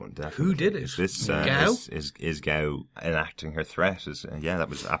by this one, definitely. Who did it? This Gao? is Gao enacting her threat. That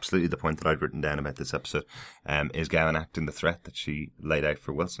was absolutely the point that I'd written down about this episode. Is Gao enacting the threat that she laid out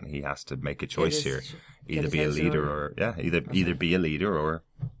for Wilson? He has to make a choice here. Either be a leader or either be a leader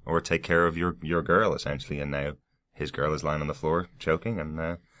or take care of your girl, essentially. And now his girl is lying on the floor choking,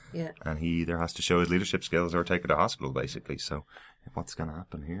 and he either has to show his leadership skills or take her to hospital, basically. So what's going to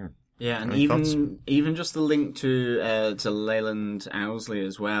happen here? Yeah, and Any thoughts? even just the link to Leyland Owsley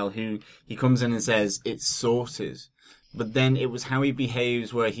as well, who he comes in and says it's sorted, but then it was how he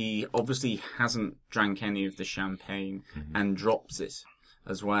behaves, where he obviously hasn't drank any of the champagne and drops it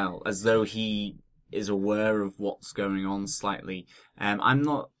as well, as though he is aware of what's going on slightly. I'm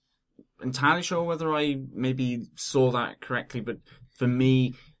not entirely sure whether I maybe saw that correctly, but for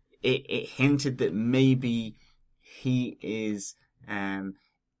me, it hinted that maybe he is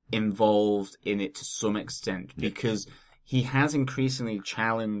involved in it to some extent, because he has increasingly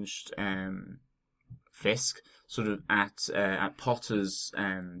challenged Fisk sort of at Potter's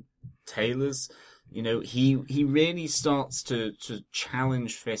tailors. You know, he really starts to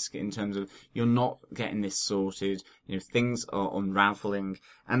challenge Fisk in terms of, you're not getting this sorted, you know, things are unraveling.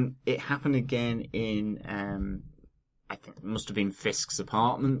 And it happened again in, I think it must have been Fisk's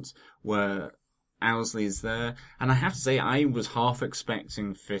apartment, where Owsley is there. And I have to say, I was half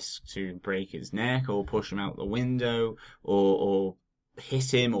expecting Fisk to break his neck or push him out the window or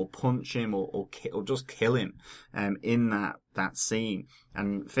hit him or punch him or just kill him in that scene.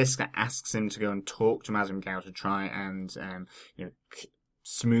 And Fisk asks him to go and talk to Madame Gao to try and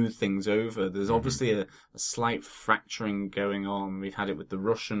smooth things over. There's obviously a slight fracturing going on. We've had it with the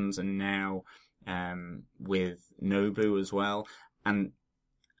Russians and now with Nobu as well. And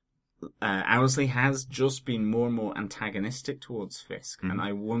Owsley has just been more and more antagonistic towards Fisk, and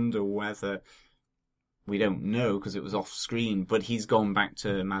I wonder whether, we don't know because it was off screen, but he's gone back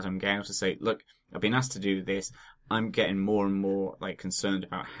to Madame Gao to say, look, I've been asked to do this. I'm getting more and more concerned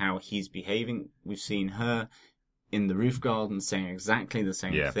about how he's behaving. We've seen her in the roof garden saying exactly the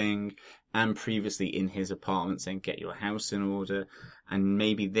same thing, and previously in his apartment saying, get your house in order. And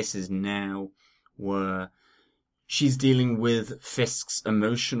maybe this is now where she's dealing with Fisk's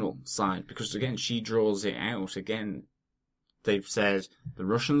emotional side, because again, she draws it out. Again, they've said the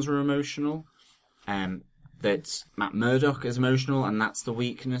Russians were emotional, that Matt Murdock is emotional, and that's the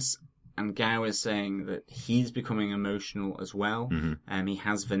weakness. And Gao is saying that he's becoming emotional as well. He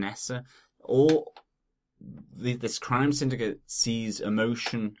has Vanessa. This crime syndicate sees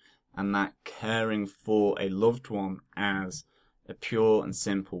emotion and that caring for a loved one as a pure and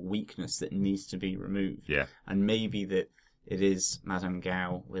simple weakness that needs to be removed. Yeah. And maybe that it is Madame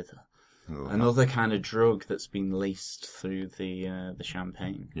Gao with another kind of drug that's been laced through the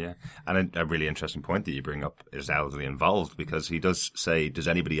champagne. Yeah. And a really interesting point that you bring up is Owsley involved, because he does say, does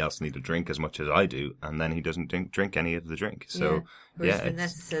anybody else need a drink as much as I do? And then he doesn't drink any of the drink. So, Whereas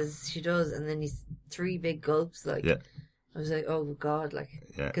Vanessa says she does, and then he's 3 big gulps. I was like, oh God,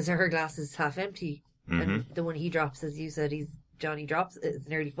 because her glass is half empty. And the one he drops, as you said, Johnny drops, it's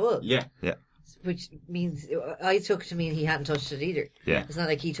nearly full. Yeah. Which means, I took to mean he hadn't touched it either. Yeah. It's not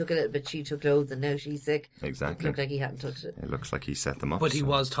like he took a little bit, she took loads, and now she's sick. Exactly. It looked like he hadn't touched it. It looks like he set them up. But he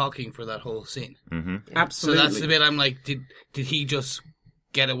was talking for that whole scene. Yeah. Absolutely. So that's the bit I'm like, did he just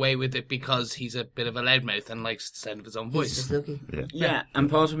get away with it because he's a bit of a loudmouth and likes the sound of his own voice? He's just lucky. Yeah, and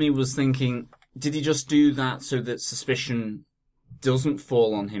part of me was thinking, did he just do that so that suspicion doesn't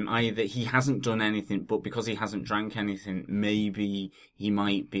fall on him, i.e. that he hasn't done anything, but because he hasn't drank anything, maybe he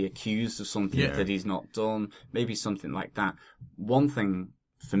might be accused of something that he's not done, maybe something like that. One thing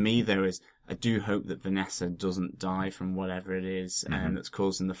for me, though, is I do hope that Vanessa doesn't die from whatever it is that's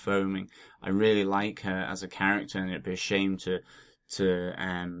causing the foaming. I really like her as a character, and it'd be a shame to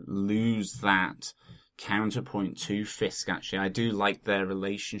lose that counterpoint to Fisk, actually. I do like their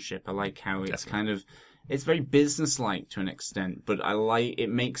relationship. I like how it's it's very businesslike to an extent, but it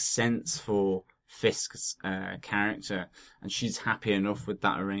makes sense for Fisk's character, and she's happy enough with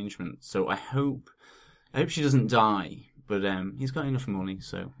that arrangement. So I hope she doesn't die, but he's got enough money,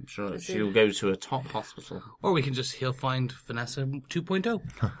 so I'm sure she'll go to a top hospital. Or he'll find Vanessa 2.0.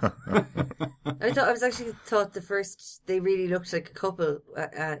 I actually thought they really looked like a couple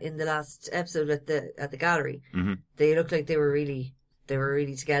in the last episode at the gallery. They looked like they were really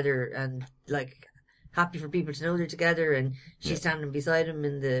together and happy for people to know they're together, and she's standing beside him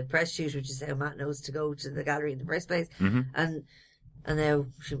in the press shoot, which is how Matt knows to go to the gallery in the first place. And now,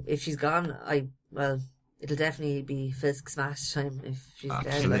 if she's gone, it'll definitely be Fisk smash time if she's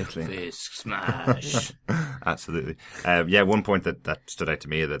dead. Fisk smash. Absolutely. One point that stood out to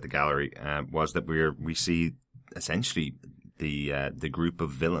me at the gallery was that we see essentially the group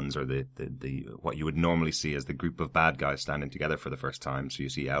of villains, or the what you would normally see as the group of bad guys standing together for the first time. So you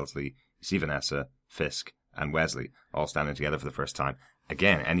see Owsley, you see Vanessa, Fisk, and Wesley all standing together for the first time.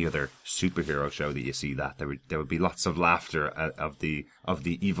 again, any other superhero show that you see that there would be lots of laughter of the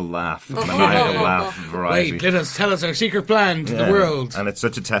evil laugh, maniacal laugh variety. Wait, tell us our secret plan to the world. And it's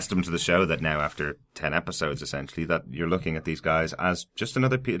such a testament to the show that now, after 10 episodes, essentially, that you're looking at these guys as just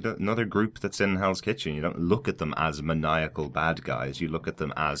another group that's in Hell's Kitchen. You don't look at them as maniacal bad guys. You look at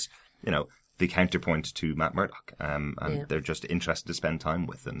them as, the counterpoint to Matt Murdock, and they're just interested to spend time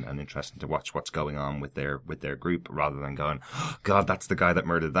with and interested to watch what's going on with their group, rather than going, oh, God, that's the guy that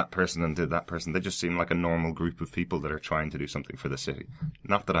murdered that person and did that person. They just seem like a normal group of people that are trying to do something for the city.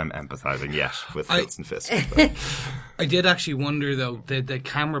 Not that I'm empathizing yet with Wilson Fisk. But. I did actually wonder, though, the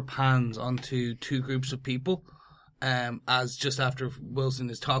camera pans onto two groups of people as just after Wilson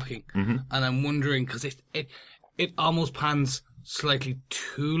is talking, and I'm wondering, because it almost pans slightly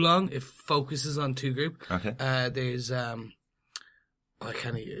too long. It focuses on two groups. Okay. There's I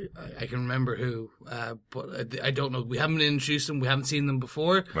can remember who, but I don't know. We haven't introduced them. We haven't seen them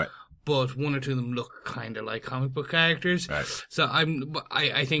before. Right. But one or two of them look kind of like comic book characters. Right. So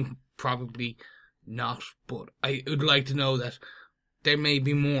I think probably not. But I would like to know that there may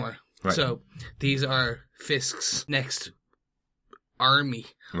be more. Right. So these are Fisk's next army,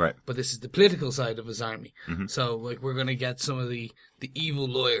 right? But this is the political side of his army. Mm-hmm. So, we're going to get some of the evil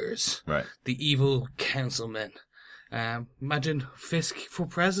lawyers, right? The evil councilmen. Imagine Fisk for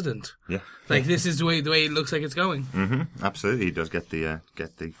president. Yeah, this is the way it looks like it's going. Mm-hmm. Absolutely, he does get the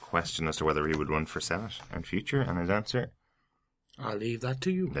question as to whether he would run for Senate in future, and his answer, I'll leave that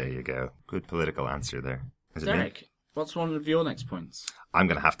to you. There you go. Good political answer there. Is Derek, what's one of your next points? I'm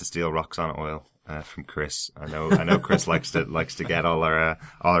going to have to steal Roxanne Oil from Chris. I know Chris likes to get all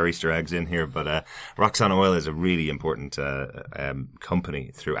our Easter eggs in here, but Roxanne Oil is a really important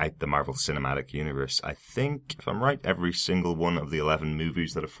company throughout the Marvel Cinematic Universe. I think, if I'm right, every single one of the 11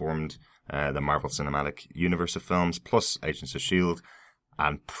 movies that have formed the Marvel Cinematic Universe of films, plus Agents of S.H.I.E.L.D.,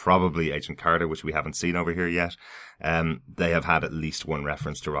 and probably Agent Carter, which we haven't seen over here yet, they have had at least one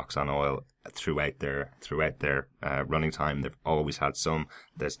reference to Roxanne Oil throughout their running time. They've always had some.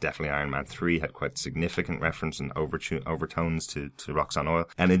 There's definitely Iron Man 3 had quite significant reference and overtones to Roxanne Oil.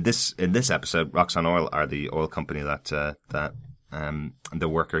 And in this episode, Roxanne Oil are the oil company that the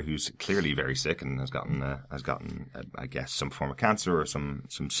worker who's clearly very sick and has gotten I guess some form of cancer or some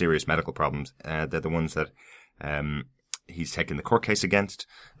serious medical problems. They're the ones that he's taken the court case against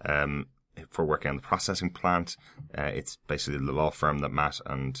for working on the processing plant. It's basically the law firm that Matt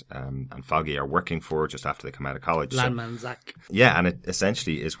and Foggy are working for just after they come out of college. Landman Zach. Yeah, and it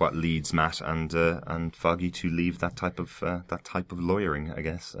essentially is what leads Matt and Foggy to leave that type of lawyering, I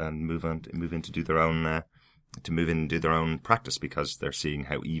guess, and move in to do their own practice, because they're seeing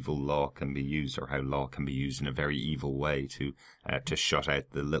how evil law can be used, or how law can be used in a very evil way to shut out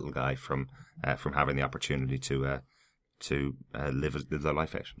the little guy from having the opportunity to live their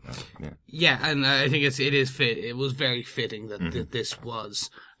life out. Yeah, and I think it was very fitting that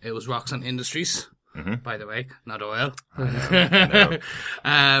it was Roxxon Industries, by the way, not oil. No.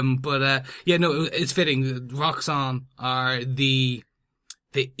 It's fitting. Roxxon are the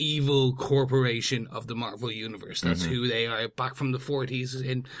evil corporation of the Marvel Universe. That's who they are, back from the 40s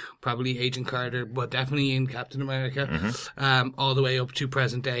in probably Agent Carter, but definitely in Captain America, all the way up to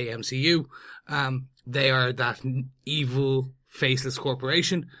present day MCU. They are that evil, faceless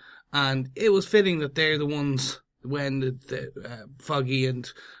corporation, and it was fitting that they're the ones, when the Foggy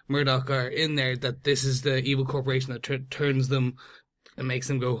and Murdoch are in there, that this is the evil corporation that turns them and makes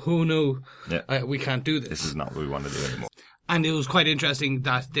them go, oh no, we can't do this. This is not what we want to do anymore. And it was quite interesting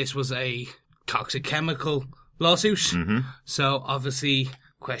that this was a toxic chemical lawsuit. So obviously,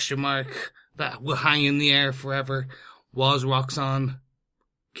 question mark that will hang in the air forever. Was Roxxon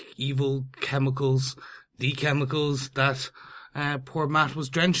evil chemicals, the chemicals that poor Matt was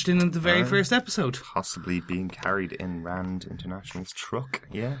drenched in the very first episode? Possibly being carried in Rand International's truck.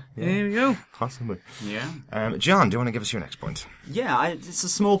 Yeah. There you go. Possibly. Yeah. John, do you want to give us your next point? Yeah, it's a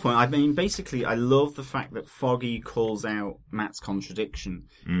small point. I mean, basically, I love the fact that Foggy calls out Matt's contradiction.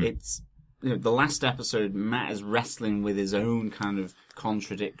 It's, the last episode, Matt is wrestling with his own kind of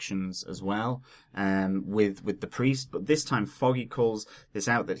contradictions as well, with the priest. But this time, Foggy calls this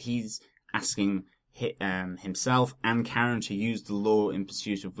out, that he's asking himself and Karen to use the law in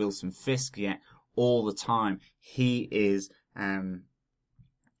pursuit of Wilson Fisk, yet all the time he is on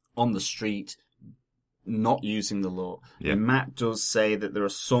the street not using the law. Yeah. And Matt does say that there are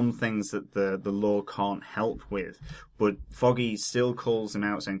some things that the law can't help with, but Foggy still calls him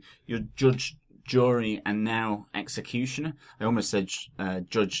out, saying, you're jury, and now executioner. I almost said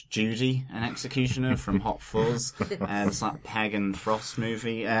Judge Judy, an executioner from Hot Fuzz. It's like Peg and Frost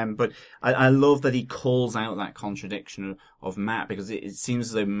movie. But I love that he calls out that contradiction of Matt, because it seems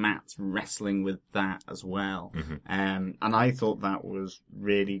as though Matt's wrestling with that as well. And I thought that was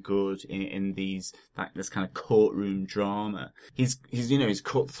really good in this kind of courtroom drama. He's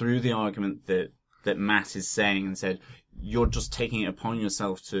cut through the argument that Matt is saying and said, you're just taking it upon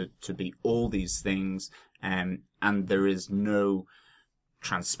yourself to be all these things, and there is no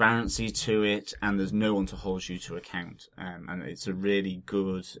transparency to it, and there's no one to hold you to account. And it's a really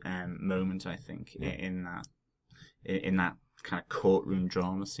good moment, I think, in that kind of courtroom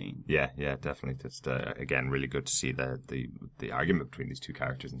drama scene. Yeah, definitely. Just again, really good to see the argument between these two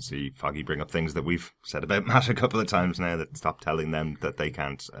characters, and see Foggy bring up things that we've said about Matt a couple of times now, that stop telling them that they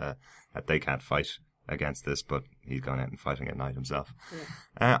can't fight against this, but he's going out and fighting at night himself.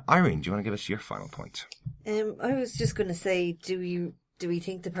 Irene, do you want to give us your final point? I was just going to say, do we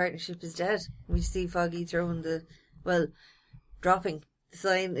think the partnership is dead? We see Foggy dropping the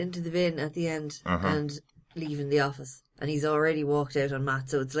sign into the bin at the end and leaving the office, and he's already walked out on Matt,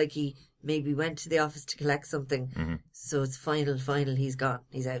 so it's like he maybe went to the office to collect something, so it's final, he's gone,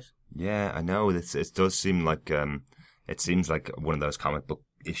 he's out. Yeah, I know, it does seem like it seems like one of those comic book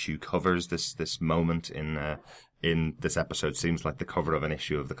issue covers. This moment in this episode seems like the cover of an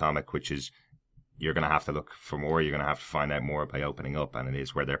issue of the comic, which is, you're going to have to look for more, you're going to have to find out more by opening up, and it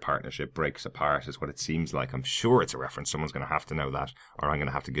is where their partnership breaks apart, is what it seems like. I'm sure it's a reference, someone's going to have to know that, or I'm going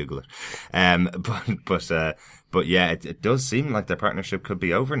to have to Google it. But yeah, it does seem like their partnership could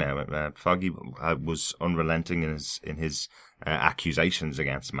be over now. Foggy was unrelenting in his accusations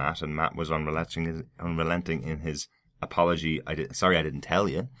against Matt, and Matt was unrelenting in his apology. Sorry I didn't tell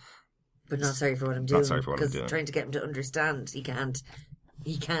you. But not sorry for what I'm doing. Not sorry for what I'm doing. Because trying to get him to understand he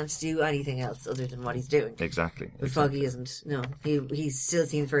can't do anything else other than what he's doing. Exactly. But Foggy isn't. No, he still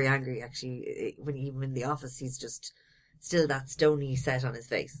seems very angry, actually. When even in the office, he's just still that stony set on his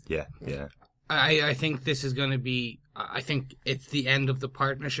face. Yeah. I think this is going to be... I think it's the end of the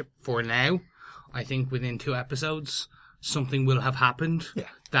partnership for now. I think within 2 episodes, something will have happened. Yeah.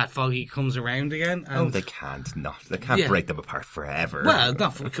 That Foggy comes around again. And they can't not. They can't break them apart forever. Well,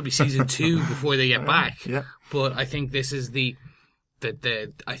 it could be season 2 before they get back. Yeah. But I think this is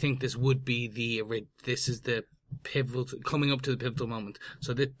I think this would be this is the pivotal, coming up to the pivotal moment.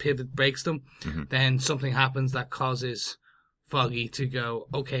 So the pivot breaks them, then something happens that causes Foggy to go,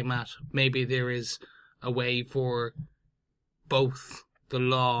 okay, Matt, maybe there is a way for both the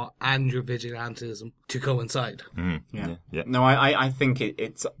law and your vigilantism to coincide. Yeah. No, I think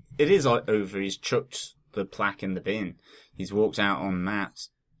it is over. He's chucked the plaque in the bin. He's walked out on Matt,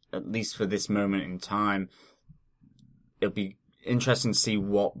 at least for this moment in time. It'll be interesting to see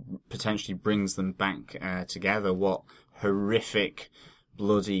what potentially brings them back together, what horrific,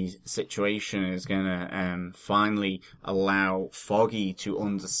 bloody situation is going to finally allow Foggy to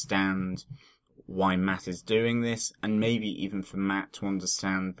understand why Matt is doing this, and maybe even for Matt to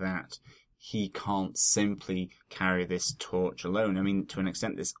understand that he can't simply carry this torch alone. I mean, to an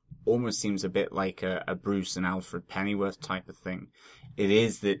extent, this almost seems a bit like a Bruce and Alfred Pennyworth type of thing. It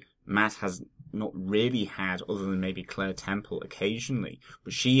is that Matt has not really had, other than maybe Claire Temple occasionally,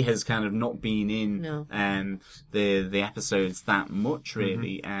 but she has kind of not been in the episodes that much,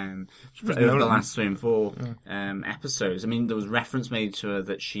 really, over the last 3 and 4 episodes. I mean, there was reference made to her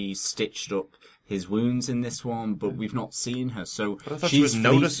that she stitched up his wounds in this one, but we've not seen her. So I thought she was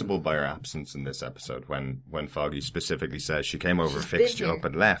noticeable by her absence in this episode when Foggy specifically says she came over, fixed you up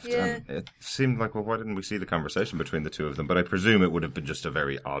and left. Yeah. And it seemed like, well, why didn't we see the conversation between the two of them? But I presume it would have been just a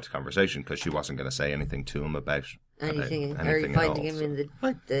very odd conversation, because she wasn't going to say anything to him about anything or finding him in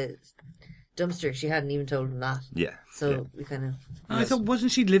the dumpster. She hadn't even told him that. Yeah. So we kind of... I thought,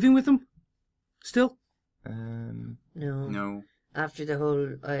 wasn't she living with him still? No. After the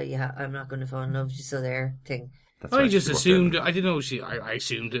whole, I'm not going to fall in love, she's still there thing. I just assumed, I didn't know I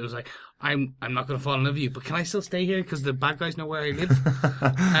assumed it was like, I'm not going to fall in love with you, but can I still stay here because the bad guys know where I live?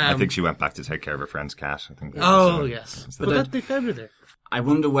 I think she went back to take care of her friend's cat. I think. Yes. But they found her there. I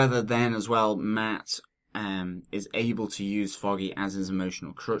wonder whether then as well, Matt is able to use Foggy as his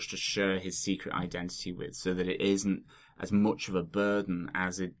emotional crutch to share his secret identity with, so that it isn't as much of a burden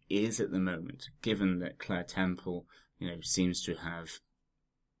as it is at the moment, given that Claire Temple, seems to have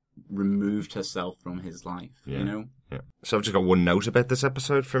removed herself from his life, Yeah. So I've just got one note about this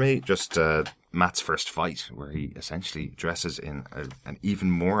episode for me. Just Matt's first fight, where he essentially dresses in an even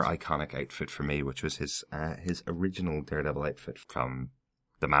more iconic outfit for me, which was his original Daredevil outfit from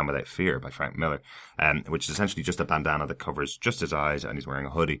The Man Without Fear by Frank Miller, which is essentially just a bandana that covers just his eyes, and he's wearing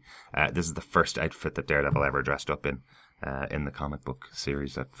a hoodie. This is the first outfit that Daredevil ever dressed up in the comic book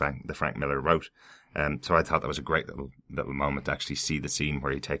series that Frank Miller wrote. So I thought that was a great little moment to actually see the scene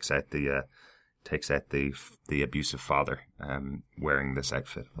where he takes out the abusive father wearing this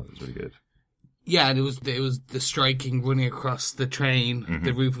outfit. That was really good. Yeah, and it was the striking running across the train,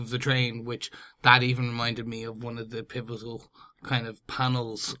 the roof of the train, which that even reminded me of one of the pivotal kind of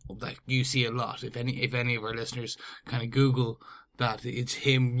panels that you see a lot. If any of our listeners kind of Google that, it's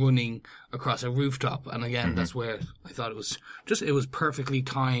him running across a rooftop, and again, that's where I thought it was perfectly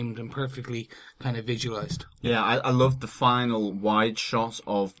timed and perfectly kind of visualized. Yeah, I loved the final wide shot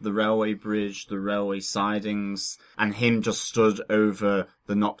of the railway bridge, the railway sidings, and him just stood over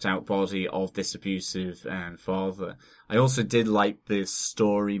the knocked out body of this abusive father. I also did like the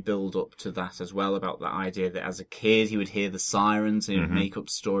story build up to that as well, about the idea that as a kid he would hear the sirens and he would make up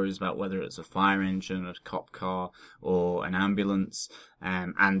stories about whether it's a fire engine, a cop car, or an ambulance,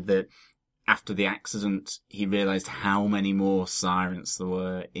 and that after the accident he realised how many more sirens there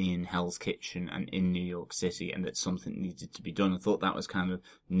were in Hell's Kitchen and in New York City, and that something needed to be done. I thought that was kind of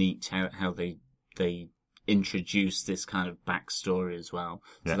neat how they introduced this kind of backstory as well.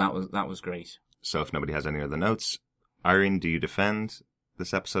 So that was great. So if nobody has any other notes, Irene, do you defend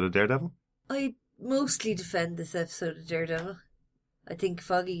this episode of Daredevil? I mostly defend this episode of Daredevil. I think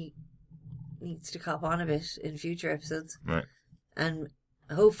Foggy needs to cop on a bit in future episodes. Right. And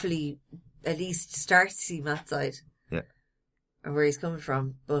hopefully at least start to see Matt's side. Yeah. Or where he's coming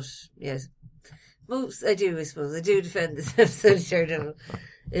from. But, yes. I do defend this episode of Daredevil.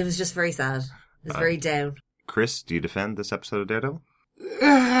 It was just very sad. It was very down. Chris, do you defend this episode of Daredevil?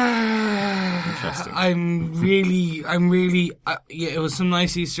 Interesting. I'm really, it was some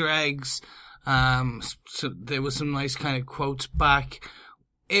nice Easter eggs. So there was some nice kind of quotes back.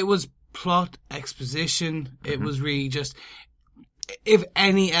 It was plot exposition. It was really just, if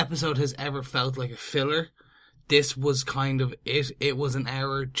any episode has ever felt like a filler, this was kind of it. It was an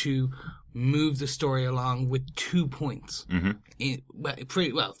hour to move the story along with 2 points. 3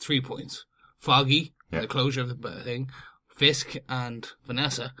 points. Foggy, the closure of the thing. Fisk and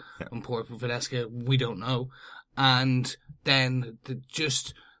Vanessa, and poor Vanessa, we don't know, and then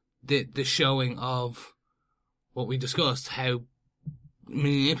the showing of what we discussed, how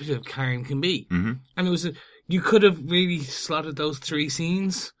manipulative Karen can be, and it was you could have really slotted those 3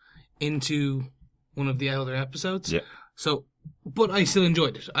 scenes into one of the other episodes. Yeah. So, but I still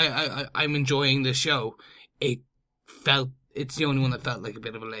enjoyed it. I'm enjoying the show. It's the only one that felt like a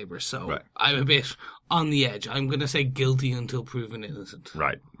bit of a labour, so I'm a bit on the edge. I'm going to say guilty until proven innocent.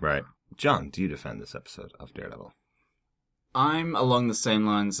 Right. John, do you defend this episode of Daredevil? I'm along the same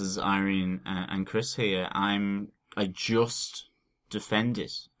lines as Irene and Chris here. I just defend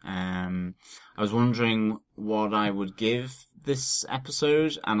it. I was wondering what I would give this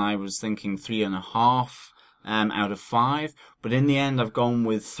episode, and I was thinking 3.5 out of 5, but in the end I've gone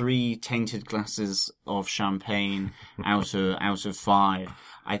with 3 tainted glasses of champagne out of 5.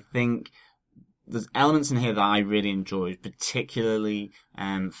 I think there's elements in here that I really enjoyed, particularly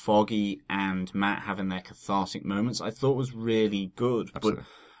Foggy and Matt having their cathartic moments. I thought was really good. Absolutely.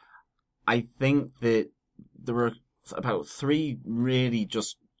 But I think that there were about 3 really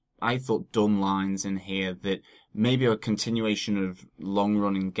just, I thought, dumb lines in here that maybe a continuation of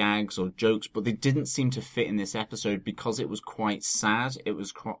long-running gags or jokes, but they didn't seem to fit in this episode because it was quite sad, it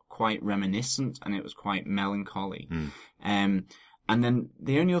was quite reminiscent, and it was quite melancholy. And then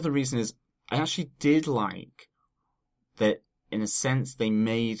the only other reason is I actually did like that, in a sense, they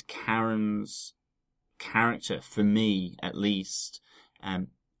made Karen's character, for me at least,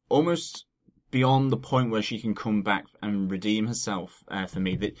 almost beyond the point where she can come back and redeem herself, for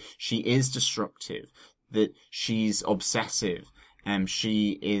me, that she is destructive, that she's obsessive, and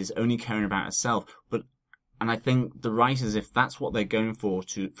she is only caring about herself. And I think the writers, if that's what they're going for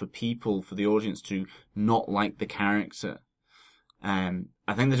people, for the audience to not like the character,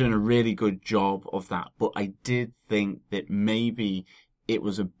 I think they're doing a really good job of that. But I did think that maybe it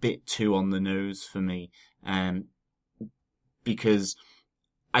was a bit too on the nose for me, because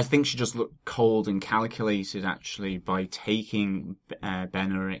I think she just looked cold and calculated, actually, by taking Ben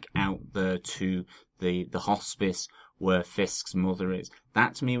Urich out there to the hospice where Fisk's mother is.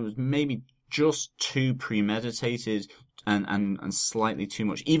 That, to me, was maybe just too premeditated and slightly too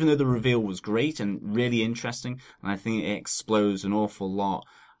much. Even though the reveal was great and really interesting, and I think it explodes an awful lot,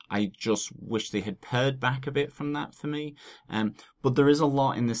 I just wish they had pared back a bit from that for me. But there is a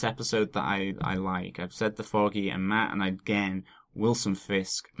lot in this episode that I like. I've said the Foggy and Matt, and again, Wilson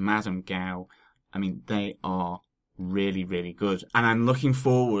Fisk, Madame Gao, I mean, they are really, really good. And I'm looking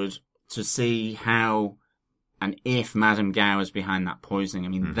forward to see how and if Madame Gao is behind that poisoning. I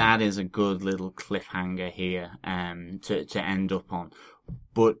mean, that is a good little cliffhanger here to end up on.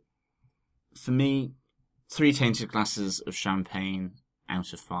 But for me, 3 tainted glasses of champagne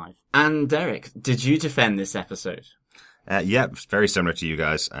out of 5. And Derek, did you defend this episode? Yeah, very similar to you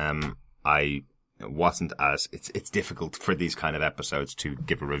guys. I wasn't as... It's difficult for these kind of episodes to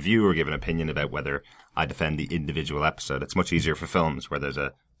give a review or give an opinion about whether I defend the individual episode. It's much easier for films where there's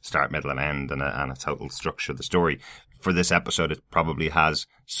a start, middle, and end and a total structure of the story. For this episode, it probably has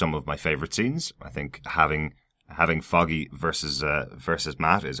some of my favourite scenes. I think having Foggy versus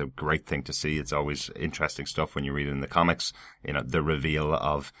Matt is a great thing to see. It's always interesting stuff when you read it in the comics. You know, the reveal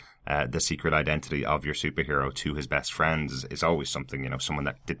of the secret identity of your superhero to his best friends is always something, you know, someone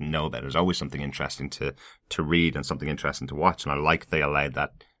that didn't know about it is always something interesting to read and something interesting to watch. And I like they allowed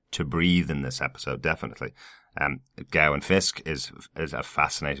that to breathe in this episode, definitely. Gao and Fisk is a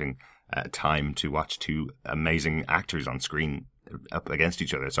fascinating time to watch 2 amazing actors on screen up against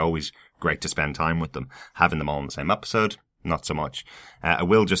each other. It's always great to spend time with them. Having them all in the same episode, not so much. I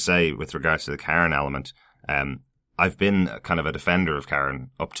will just say, with regards to the Karen element, I've been kind of a defender of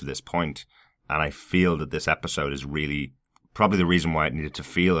Karen up to this point, and I feel that this episode is really probably the reason why it needed to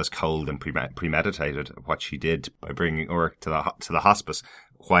feel as cold and premeditated. What she did by bringing Urich to the hospice,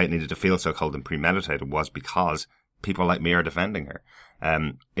 why it needed to feel so cold and premeditated was because people like me are defending her.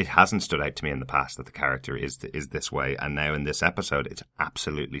 It hasn't stood out to me in the past that the character is this way, and now in this episode, it's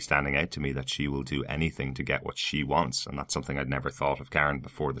absolutely standing out to me that she will do anything to get what she wants, and that's something I'd never thought of Karen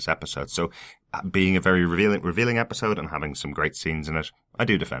before this episode. So, being a very revealing episode and having some great scenes in it, I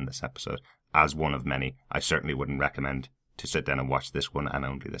do defend this episode as one of many. I certainly wouldn't recommend to sit down and watch this one and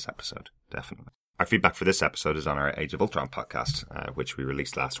only this episode, definitely. Our feedback for this episode is on our Age of Ultron podcast, which we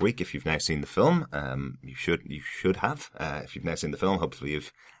released last week. If you've now seen the film, you should have. If you've now seen the film, hopefully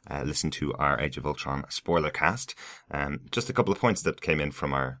you've listened to our Age of Ultron spoiler cast. Just a couple of points that came in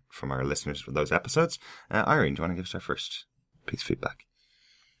from our listeners for those episodes. Irene, do you want to give us our first piece of feedback?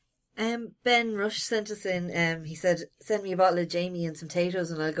 Ben Rush sent us in. He said, "Send me a bottle of Jamie and some potatoes,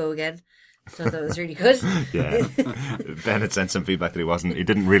 and I'll go again." So that was really good. Yeah. Ben had sent some feedback that he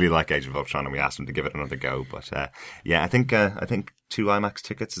didn't really like Age of Ultron, and we asked him to give it another go. But yeah, I think 2 IMAX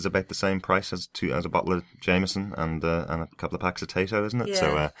tickets is about the same price as a bottle of Jameson and a couple of packs of Tato, isn't it?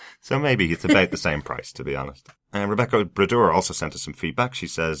 Yeah. So maybe it's about the same price, to be honest. Rebecca Bradeur also sent us some feedback. She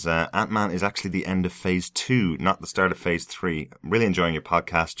says, Ant-Man is actually the end of Phase 2, not the start of Phase 3. Really enjoying your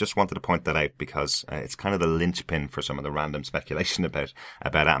podcast. Just wanted to point that out because it's kind of the linchpin for some of the random speculation about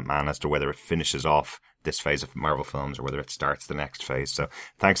Ant-Man as to whether it finishes off this phase of Marvel films or whether it starts the next phase. So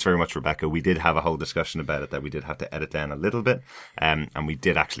thanks very much, Rebecca. We did have a whole discussion about it that we did have to edit down a little bit. And we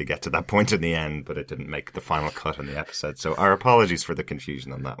did actually get to that point in the end, but it didn't make the final cut in the episode. So our apologies for the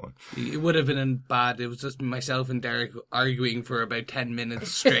confusion on that one. It would have been bad. It was just myself and Derek arguing for about 10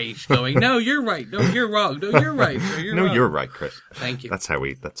 minutes straight, going, "No, you're right. No, you're wrong. No, you're right. No, you're wrong." You're right, Chris. Thank you. That's how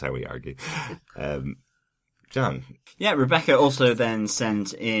we argue. John? Yeah, Rebecca also then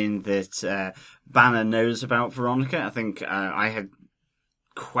sent in that Banner knows about Veronica. I think I had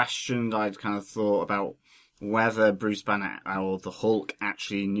questioned, I'd kind of thought about whether Bruce Banner or the Hulk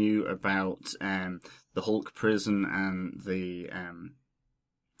actually knew about the Hulk prison and the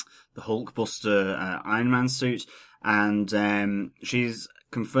Hulkbuster Iron Man suit. And she's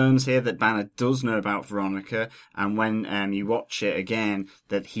confirms here that Banner does know about Veronica, and when you watch it again,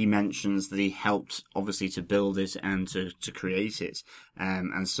 that he mentions that he helped, obviously, to build it and to create it.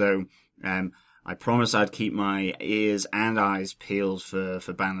 And so I promised I'd keep my ears and eyes peeled for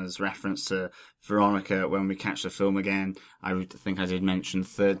Banner's reference to Veronica when we catch the film again. I think I did mention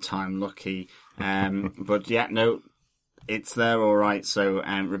third time lucky. But yeah, no, it's there all right. So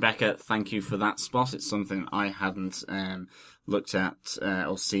Rebecca, thank you for that spot. It's something I hadn't looked at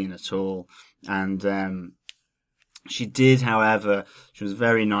or seen at all. And she did, however, she was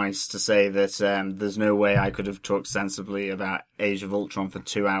very nice to say that there's no way I could have talked sensibly about Age of Ultron for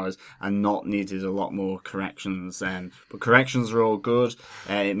 2 hours and not needed a lot more corrections. But corrections are all good.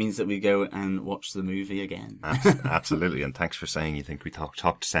 It means that we go and watch the movie again. Absolutely, and thanks for saying you think we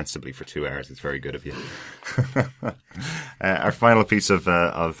talked sensibly for 2 hours. It's very good of you. Our final piece of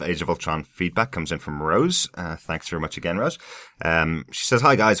Age of Ultron feedback comes in from Rose. Thanks very much again, Rose. She says,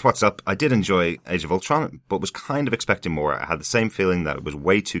 "Hi guys, what's up? I did enjoy Age of Ultron, but was kind of expecting more. I had the same feeling that it was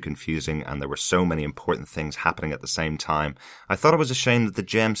way too confusing and there were so many important things happening at the same time. I thought it was a shame that the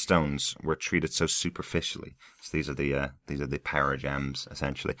gemstones were treated so superficially." So these are the power gems,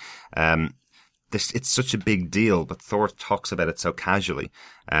 essentially. it's such a big deal, but Thor talks about it so casually.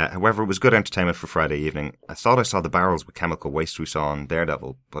 However, it was good entertainment for Friday evening. I thought I saw the barrels with chemical waste we saw on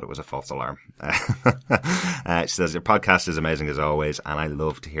Daredevil, but it was a false alarm. She says, your podcast is amazing as always, and I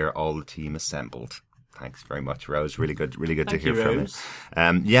love to hear all the team assembled. Thanks very much, Rose. Really good to hear from you.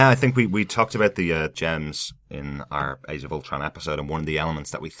 Yeah, I think we talked about the gems in our Age of Ultron episode, and one of the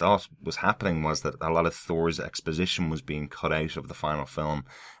elements that we thought was happening was that a lot of Thor's exposition was being cut out of the final film.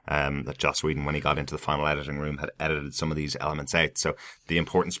 That Joss Whedon, when he got into the final editing room, had edited some of these elements out. So the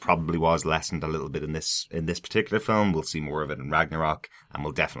importance probably was lessened a little bit in this particular film. We'll see more of it in Ragnarok, and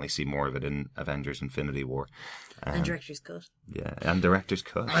we'll definitely see more of it in Avengers: Infinity War. And director's cut. Yeah, and director's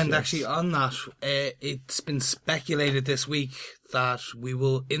cut. And yes. actually on that, it's been speculated this week that we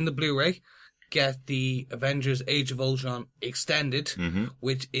will, in the Blu-ray, get the Avengers Age of Ultron extended,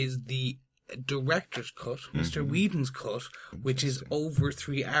 which is the director's cut, Mr. Whedon's cut, which is over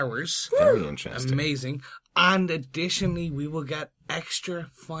 3 hours. Very interesting. Amazing. And additionally, we will get extra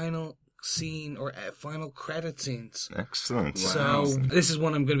final scene or final credit scenes. Excellent. So this is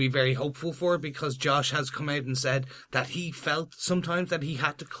one I'm going to be very hopeful for, because Josh has come out and said that he felt sometimes that he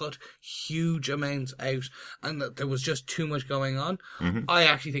had to cut huge amounts out and that there was just too much going on. I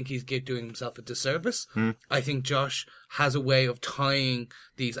actually think he's doing himself a disservice. I think Josh has a way of tying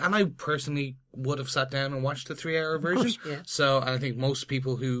these, and I personally would have sat down and watched the 3-hour version. Yeah. So, and I think most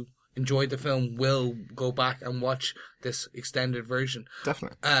people who enjoyed the film will go back and watch this extended version.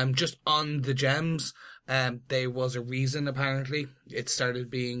 Definitely. Just on the gems, there was a reason apparently. It started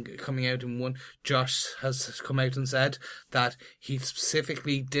coming out in one. Josh has come out and said that he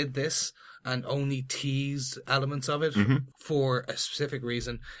specifically did this and only teased elements of it for a specific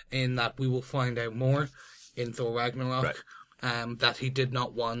reason, in that we will find out more in Thor Ragnarok. Right. That he did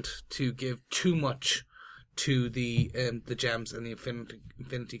not want to give too much to the gems and the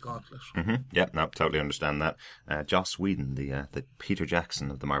Infinity Gauntlet. Yeah, no, totally understand that. Joss Whedon, the Peter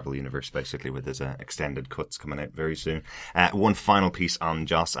Jackson of the Marvel Universe, basically, with his extended cuts coming out very soon. One final piece on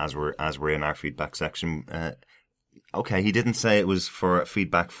Joss as we're in our feedback section. Okay, he didn't say it was for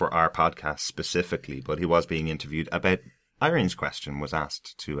feedback for our podcast specifically, but he was being interviewed about. Irene's question was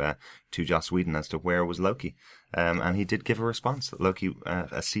asked to Joss Whedon as to where was Loki, and he did give a response that Loki,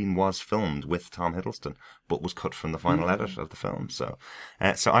 a scene was filmed with Tom Hiddleston, but was cut from the final edit of the film. So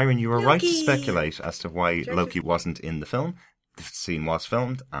Irene, you were right to speculate as to why Loki wasn't in the film. The scene was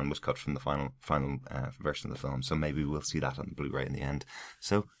filmed and was cut from the final version of the film. So maybe we'll see that on the Blu-ray in the end.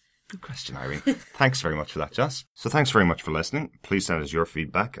 So. Good question, Irene. Thanks very much for that, Joss. So thanks very much for listening. Please send us your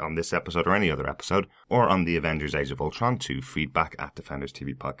feedback on this episode or any other episode, or on the Avengers Age of Ultron to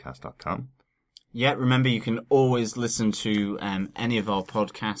feedback@defenderstvpodcast.com. Yeah, remember you can always listen to any of our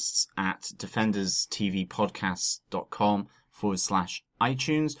podcasts at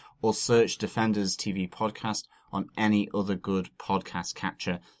defenderstvpodcast.com/iTunes, or search Defenders TV Podcast on any other good podcast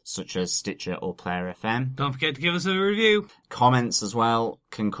catcher, such as Stitcher or Player FM. Don't forget to give us a review. Comments as well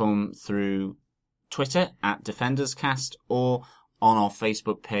can come through Twitter at DefendersCast, or on our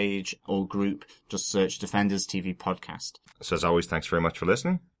Facebook page or group. Just search Defenders TV Podcast. So as always, thanks very much for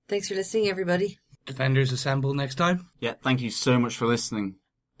listening. Thanks for listening, everybody. Defenders assemble next time. Yeah, thank you so much for listening.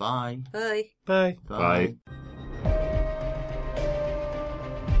 Bye. Bye. Bye. Bye.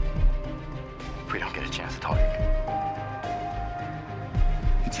 If we don't get a chance to talk,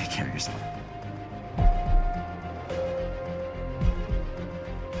 you take care of yourself.